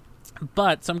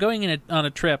 But so I'm going on a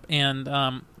trip,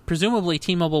 and presumably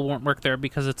T-Mobile won't work there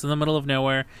because it's in the middle of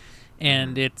nowhere,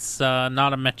 and it's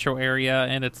not a metro area,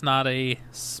 and it's not a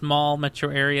small metro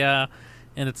area,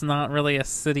 and it's not really a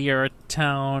city or a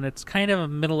town. It's kind of a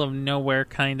middle of nowhere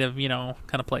kind of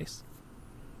place.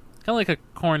 Kind of like a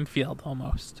cornfield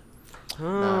almost.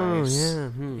 Oh, nice. yeah.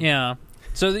 Yeah.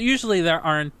 So usually there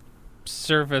aren't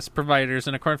service providers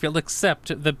in a cornfield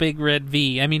except the big red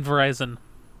V. I mean Verizon.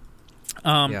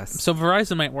 Yes. So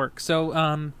Verizon might work.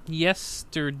 So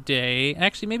yesterday,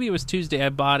 actually maybe it was Tuesday, I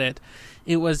bought it.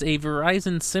 It was a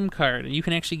Verizon SIM card. You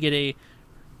can actually get a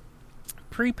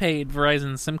prepaid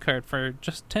Verizon SIM card for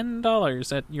just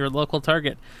 $10 at your local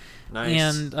Target. Nice.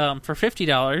 And for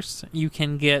 $50, you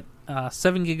can get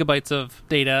 7 gigabytes of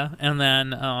data and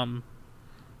then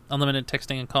unlimited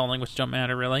texting and calling, which don't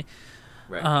matter really.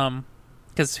 Right.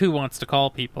 Because who wants to call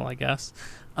people, I guess.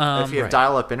 If you have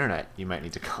dial-up internet, you might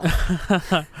need to call.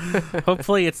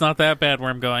 Hopefully it's not that bad where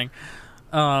I'm going.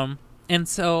 And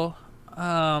so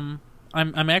I'm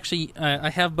actually I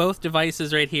have both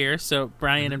devices right here, so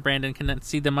Brian and Brandon can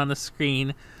see them on the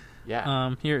screen.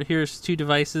 Yeah. Here's 2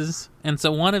 devices, and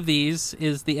so one of these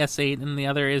is the S8 and the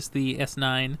other is the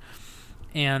S9,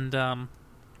 and I'm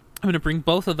going to bring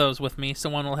both of those with me. So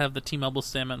one will have the T-Mobile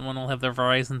SIM and one will have the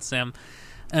Verizon SIM.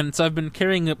 And so I've been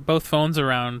carrying both phones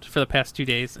around for the past 2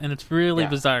 days, and it's really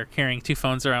bizarre carrying 2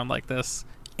 phones around like this,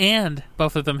 and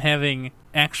both of them having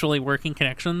actually working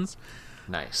connections.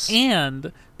 Nice.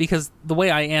 And because the way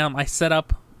I am, I set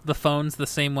up the phones the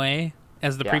same way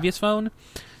as the previous phone.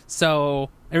 So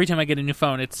every time I get a new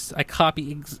phone, I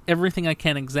copy everything I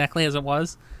can exactly as it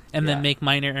was, and then make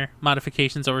minor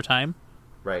modifications over time.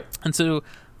 Right. And so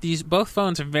both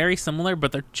phones are very similar,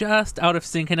 but they're just out of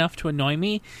sync enough to annoy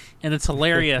me, and it's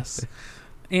hilarious.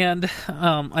 And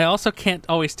I also can't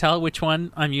always tell which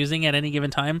one I'm using at any given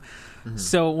time. Mm-hmm.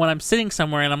 So when I'm sitting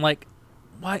somewhere and I'm like,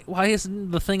 why isn't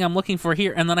the thing I'm looking for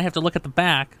here? And then I have to look at the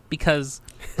back because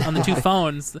on the 2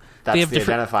 phones, That's they have the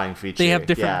different identifying feature. They have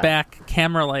different back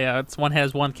camera layouts. One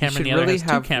has one camera, and the other has 2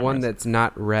 cameras. You should really have one that's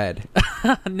not red.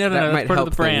 no, that's part of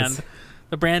the brand.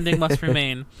 The branding must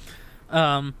remain.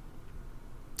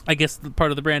 I guess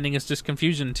part of the branding is just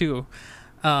confusion too.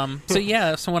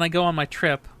 So when I go on my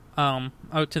trip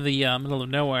out to the middle of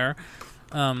nowhere,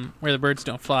 where the birds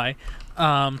don't fly,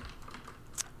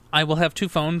 I will have 2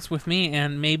 phones with me,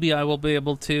 and maybe I will be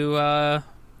able to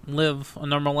live a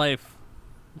normal life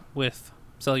with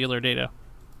cellular data.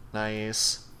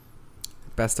 Nice.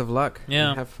 Best of luck. Yeah.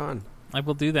 And have fun. I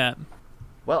will do that.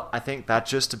 Well, I think that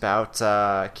just about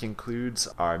concludes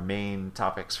our main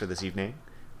topics for this evening,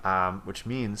 which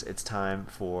means it's time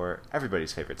for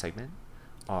everybody's favorite segment,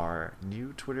 our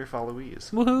new Twitter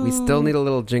followees. Woohoo! We still need a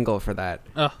little jingle for that.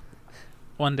 Oh,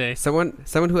 one day. Someone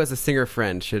who has a singer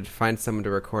friend should find someone to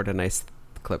record a nice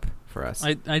clip for us.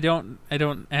 I don't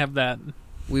have that.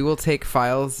 We will take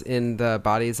files in the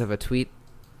bodies of a tweet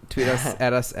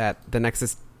us at the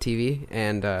Nexus TV,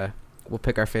 and we'll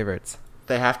pick our favorites.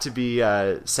 They have to be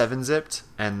 7-zipped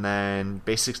and then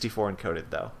base64 encoded,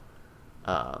 though.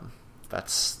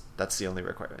 That's the only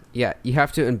requirement. Yeah, you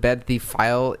have to embed the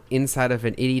file inside of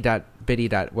an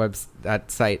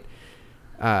 80.bitty.site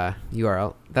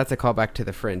URL. That's a callback to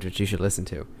The Fringe, which you should listen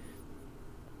to.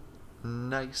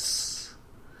 Nice.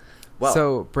 Well,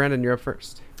 so, Brandon, you're up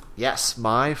first. Yes,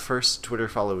 my first Twitter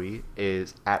followee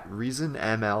is at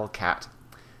ReasonMLCat.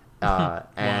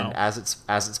 And Wow. as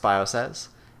its bio says,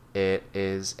 it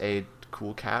is a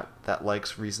cool cat that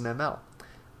likes ReasonML.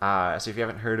 So if you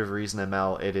haven't heard of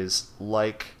ReasonML, it is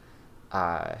like...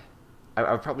 I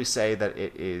would probably say that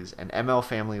it is an ML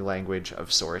family language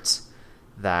of sorts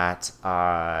that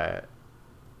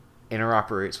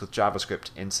interoperates with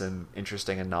JavaScript in some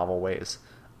interesting and novel ways.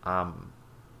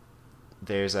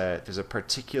 There's a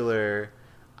particular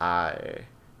I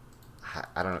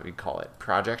don't know what you'd call it,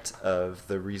 project of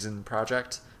the Reason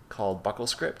project called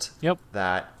BuckleScript. Yep.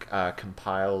 That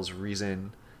compiles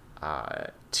Reason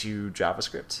to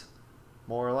JavaScript,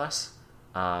 more or less.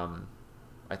 I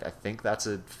think that's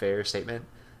a fair statement.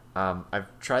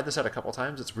 I've tried this out a couple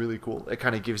times. It's really cool. It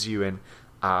kind of gives you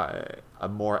a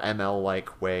more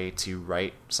ML-like way to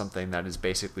write something that is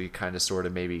basically kind of sort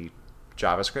of maybe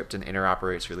JavaScript and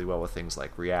interoperates really well with things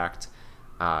like React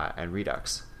and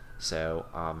Redux. So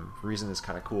Reason is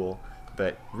kind of cool.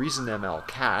 But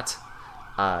ReasonMLCat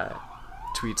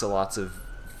tweets lots of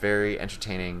very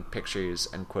entertaining pictures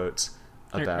and quotes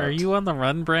about... Are you on the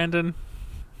run, Brandon?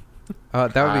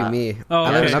 That would be me. Oh,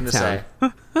 I okay. live in Uptown.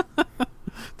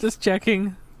 Just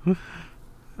checking.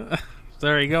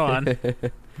 Sorry, go on.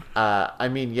 I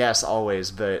mean, yes,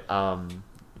 always, but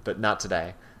not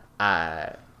today.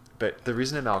 But the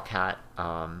ReasonMLCat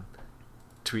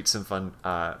tweets some fun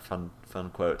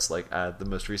quotes. Like the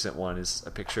most recent one is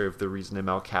a picture of the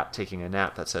ReasonMLCat taking a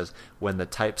nap that says, "When the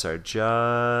types are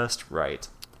just right."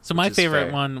 So my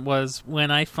favorite one was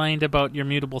when I find about your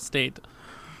mutable state.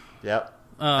 Yep,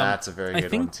 that's a very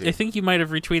good one too. I think you might have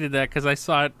retweeted that because I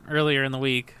saw it earlier in the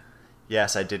week.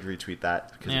 Yes, I did retweet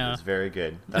that because it was very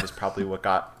good. That is probably what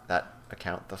got that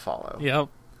account the follow. Yep.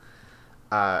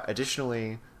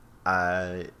 Additionally,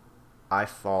 I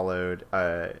followed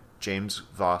James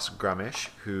Voss Grumish,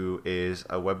 who is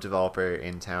a web developer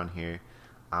in town here.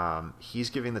 He's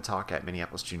giving the talk at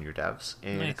Minneapolis Junior Devs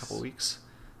in a couple weeks,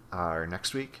 or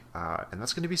next week, and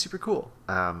that's going to be super cool.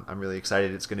 I'm really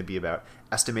excited. It's going to be about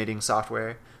estimating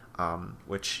software,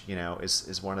 which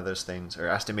is one of those things, or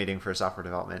estimating for software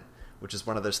development, which is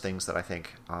one of those things that I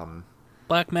think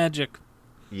black magic.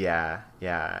 Yeah.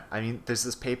 I mean, there's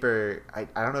this paper, I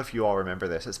don't know if you all remember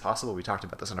this. It's possible we talked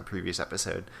about this on a previous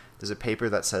episode. There's a paper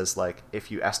that says, like, if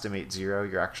you estimate 0,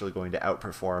 you're actually going to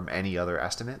outperform any other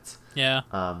estimates. Yeah.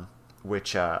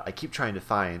 Which I keep trying to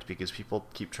find because people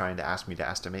keep trying to ask me to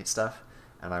estimate stuff,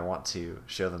 and I want to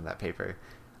show them that paper.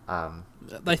 I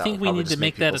think we need to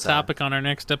make that a topic on our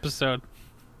next episode.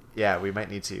 Yeah, we might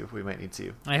need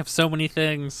to. I have so many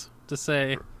things to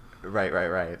say.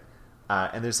 Right.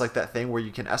 And there's like that thing where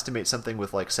you can estimate something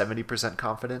with like 70%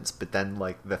 confidence, but then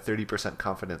like the 30%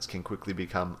 confidence can quickly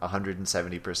become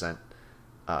 170%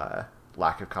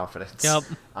 lack of confidence. Yep.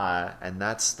 And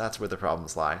that's where the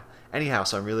problems lie. Anyhow,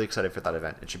 so I'm really excited for that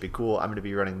event. It should be cool. I'm going to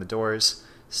be running the doors.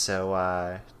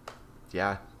 So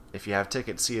yeah, if you have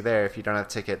tickets, see you there. If you don't have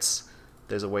tickets,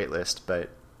 there's a wait list, but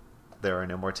there are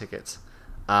no more tickets.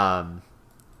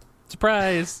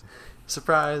 Surprise!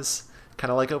 Kind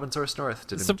of like Open Source North.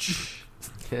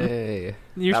 Hey.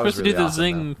 You're supposed to do the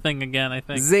zing thing again, I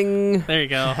think. Zing! There you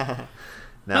go.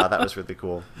 No, that was really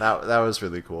cool. That was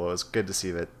really cool. It was good to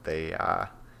see that they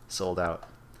sold out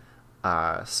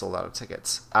of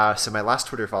tickets. So my last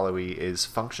Twitter followee is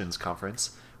Functions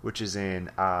Conference, which is in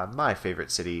my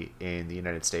favorite city in the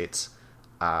United States.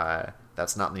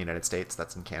 That's not in the United States.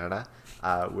 That's in Canada,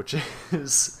 which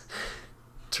is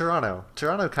Toronto.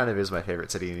 Toronto kind of is my favorite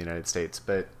city in the United States,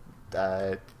 but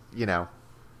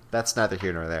that's neither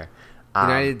here nor there.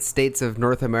 United States of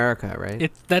North America,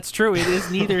 right? That's true. It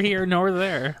is neither here nor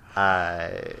there.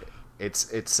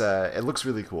 It looks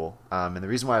really cool. And the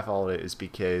reason why I followed it is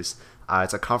because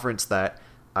it's a conference that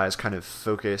is kind of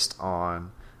focused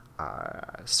on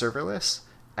serverless,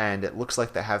 and it looks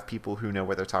like they have people who know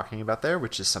what they're talking about there,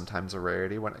 which is sometimes a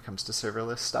rarity when it comes to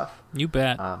serverless stuff. You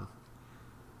bet.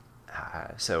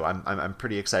 So I'm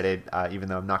pretty excited, even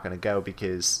though I'm not going to go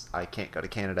because I can't go to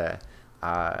Canada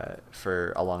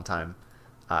for a long time,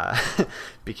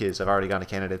 because I've already gone to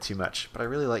Canada too much. But I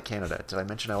really like Canada. Did I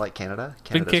mention I like Canada?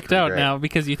 Been kicked out now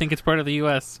because you think it's part of the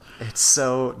U.S.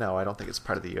 No, I don't think it's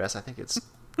part of the U.S. I think it's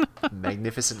a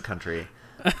magnificent country.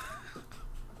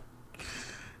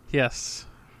 Yes.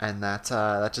 And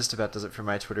that just about does it for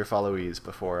my Twitter followees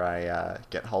before I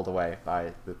get hauled away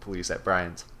by the police at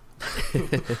Brian's.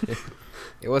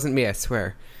 It wasn't me, I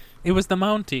swear. It was the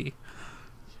Mountie.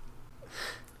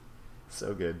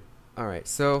 So good. All right,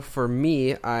 so for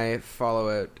me, I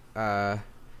follow out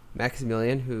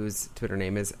Maximilian, whose Twitter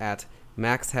name is at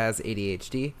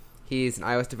MaxHasADHD. He's an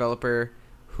iOS developer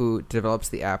who develops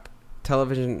the app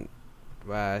Television.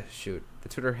 The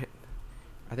Twitter.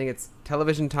 I think it's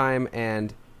Television Time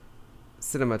and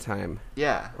Cinema Time.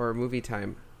 Yeah. Or Movie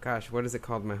Time. Gosh, what is it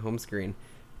called on my home screen?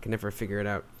 I can never figure it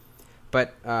out.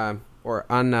 But or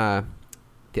on the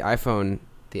iPhone,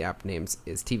 the app names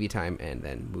is TV Time and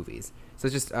then Movies. So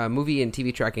it's just movie and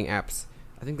TV tracking apps.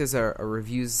 I think there's a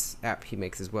reviews app he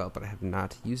makes as well, but I have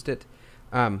not used it.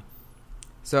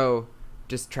 So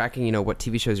just tracking, what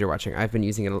TV shows you're watching. I've been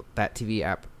using that TV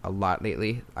app a lot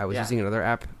lately. I was using another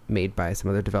app made by some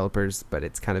other developers, but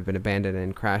it's kind of been abandoned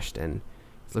and crashed, and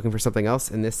I was looking for something else,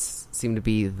 and this seemed to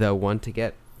be the one to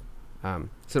get. So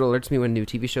it alerts me when new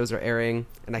TV shows are airing,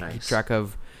 and I can keep track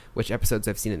of which episodes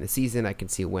I've seen in the season. I can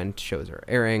see when shows are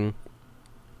airing.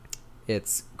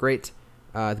 It's great.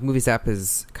 The Movies app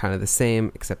is kind of the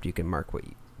same, except you can mark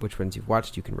which ones you've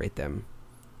watched. You can rate them,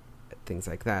 things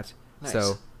like that. Nice.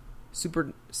 So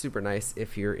super, super nice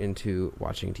if you're into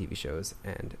watching TV shows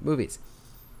and movies.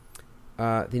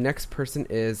 The next person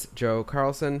is Joe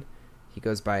Carlson. He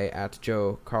goes by at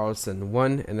Joe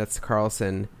Carlson1, and that's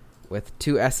Carlson with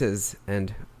 2 S's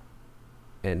and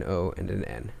an O and an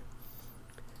N.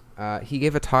 He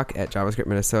gave a talk at JavaScript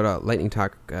Minnesota, Lightning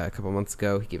Talk, a couple months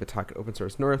ago. He gave a talk at Open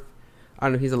Source North. I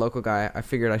don't know, he's a local guy. I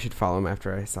figured I should follow him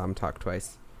after I saw him talk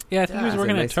twice. Yeah, I think he was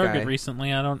working at Target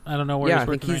recently. I don't know where he's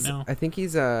working right now. I think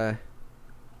he's a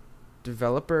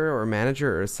developer or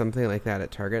manager or something like that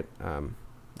at Target.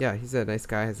 Yeah, he's a nice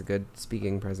guy, has a good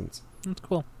speaking presence. That's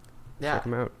cool. Yeah, check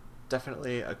him out.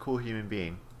 Definitely a cool human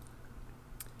being.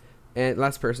 And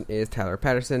last person is Tyler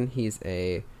Patterson. He's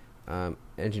a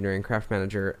engineering craft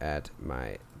manager at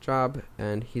my job,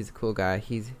 and he's a cool guy.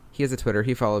 He has a Twitter.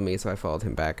 He followed me, so I followed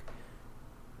him back.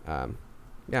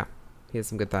 Yeah, he has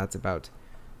some good thoughts about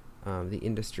the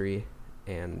industry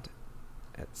and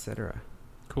etc.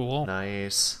 Cool.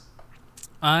 Nice.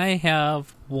 I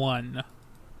have one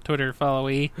Twitter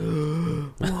followee.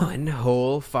 One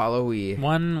whole followee.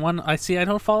 One. I see. I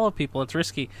don't follow people. It's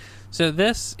risky. So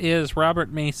this is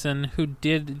Robert Mason, who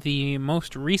did the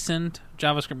most recent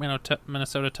JavaScript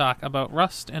Minnesota talk about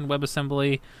Rust and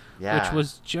WebAssembly, Yeah. which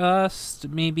was just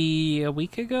maybe a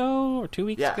week ago or 2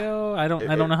 weeks ago. I don't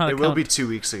know how to count. It will be 2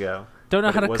 weeks ago. Don't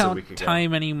know but how it to was a count week ago.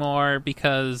 time anymore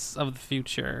because of the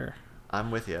future.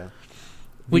 I'm with you.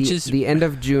 Which is the end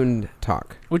of June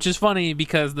talk. Which is funny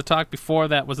because the talk before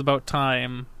that was about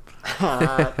time.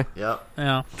 Yep.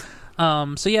 Yeah.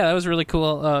 So yeah, that was really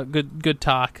cool. Good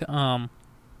talk.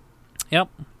 Yep.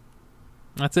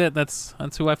 That's it. That's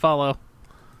who I follow.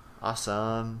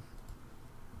 Awesome.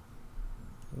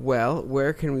 Well,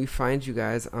 where can we find you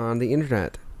guys on the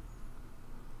internet?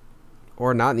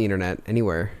 Or not on the internet,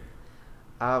 anywhere.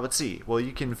 Let's see. Well,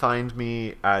 you can find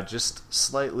me just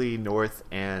slightly north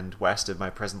and west of my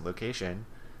present location,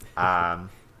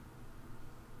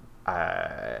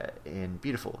 in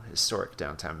beautiful, historic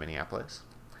downtown Minneapolis.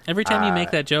 Every time you make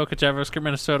that joke at JavaScript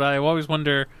Minnesota, I always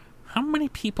wonder how many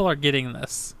people are getting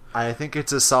this. I think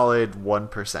it's a solid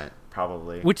 1%,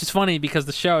 probably. Which is funny because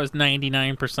the show is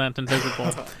 99%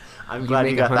 invisible. I'm glad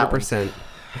you got that one. 100%.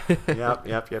 Yep.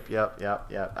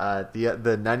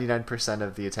 The 99%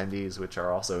 of the attendees, which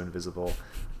are also invisible.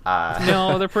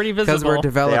 No, they're pretty visible. Because we're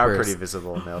developers. They are pretty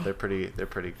visible. No, they're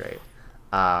pretty great.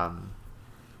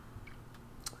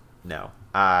 No.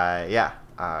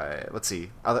 Let's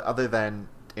see. Other than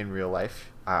in real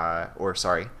life,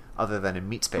 other than in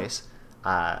MeetSpace.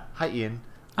 Hi, Ian.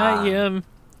 Hi, Ian.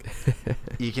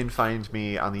 You can find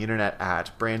me on the internet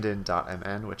at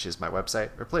brandon.mn, which is my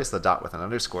website. Replace the dot with an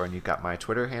underscore, and you've got my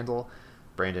Twitter handle,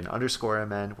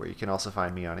 Brandon_MN, where you can also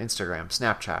find me on Instagram,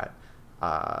 Snapchat,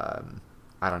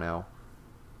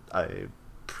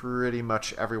 pretty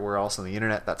much everywhere else on the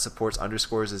internet that supports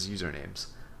underscores as usernames,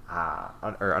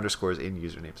 or underscores in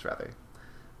usernames, rather.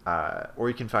 Or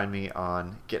you can find me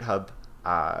on GitHub,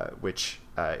 which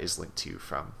is linked to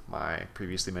from my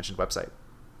previously mentioned website.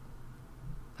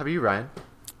 How about you, Ryan?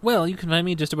 Well, you can find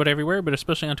me just about everywhere, but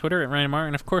especially on Twitter at Ryan Marr,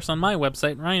 and of course on my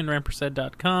website,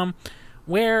 ryanrampersad.com,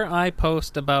 where I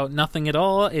post about nothing at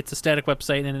all. It's a static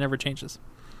website and it never changes.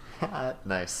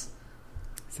 Nice.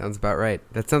 Sounds about right.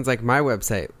 That sounds like my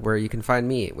website, where you can find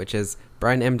me, which is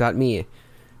brianm.me.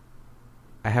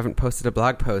 I haven't posted a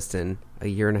blog post in a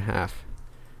year and a half.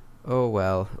 Oh,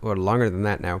 well, or longer than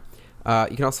that now.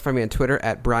 You can also find me on Twitter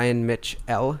at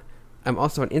BrianMitchL. I'm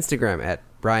also on Instagram at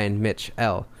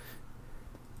BrianMitchL.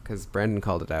 Because Brandon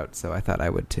called it out, so I thought I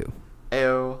would too.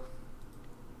 Ayo.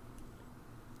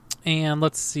 And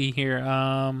let's see here.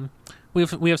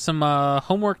 We have some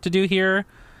homework to do here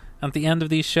at the end of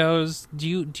these shows. Do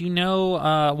you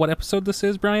know what episode this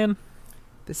is, Brian?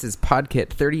 This is Podkit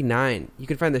 39. You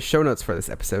can find the show notes for this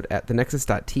episode at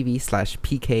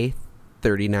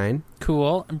thenexus.tv/PK39.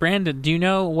 Cool. Brandon, do you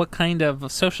know what kind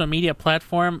of social media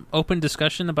platform open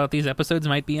discussion about these episodes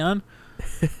might be on?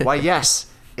 Why, yes.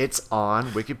 It's on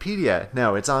Wikipedia.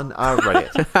 No, it's on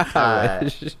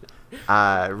Reddit.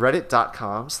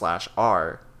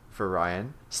 Reddit.com/r for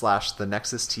Ryan /the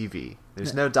Nexus TV.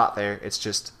 There's no dot there. It's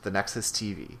just the Nexus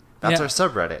TV. That's our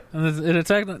subreddit. And it's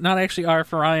not actually R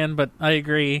for Ryan, but I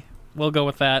agree. We'll go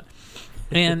with that.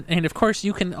 And of course,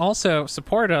 you can also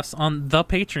support us on the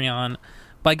Patreon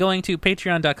by going to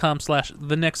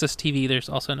patreon.com/the Nexus TV. There's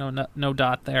also no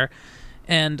dot there.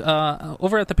 And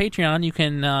over at the Patreon, you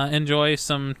can enjoy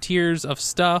some tiers of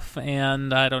stuff,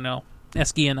 and I don't know,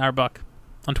 Esky and Arbuck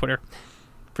on Twitter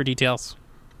for details.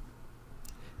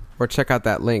 Or check out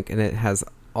that link, and it has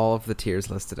all of the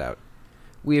tiers listed out.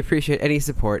 We appreciate any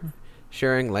support,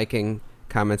 sharing, liking,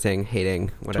 commenting,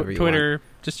 hating, whatever you want. Twitter,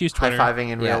 just use Twitter. High-fiving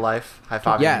in real life.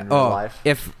 High-fiving in real life.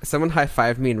 If someone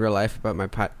high-fived me in real life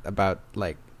about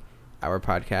our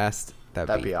podcast,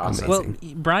 that'd be awesome. Well,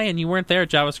 Brian, you weren't there at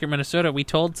JavaScript Minnesota. We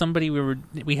told somebody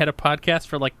we had a podcast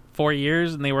for like 4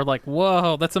 years, and they were like,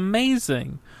 "Whoa, that's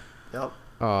amazing." Yep.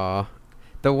 Aw.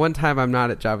 The one time I'm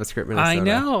not at JavaScript Minnesota. I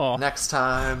know. Next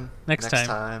time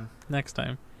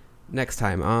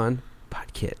on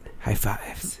Podkit. High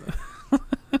fives.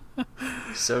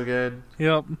 So good.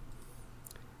 Yep.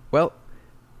 Well,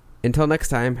 until next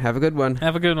time, have a good one.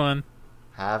 Have a good one.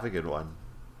 Have a good one.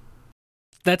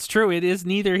 That's true. It is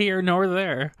neither here nor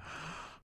there.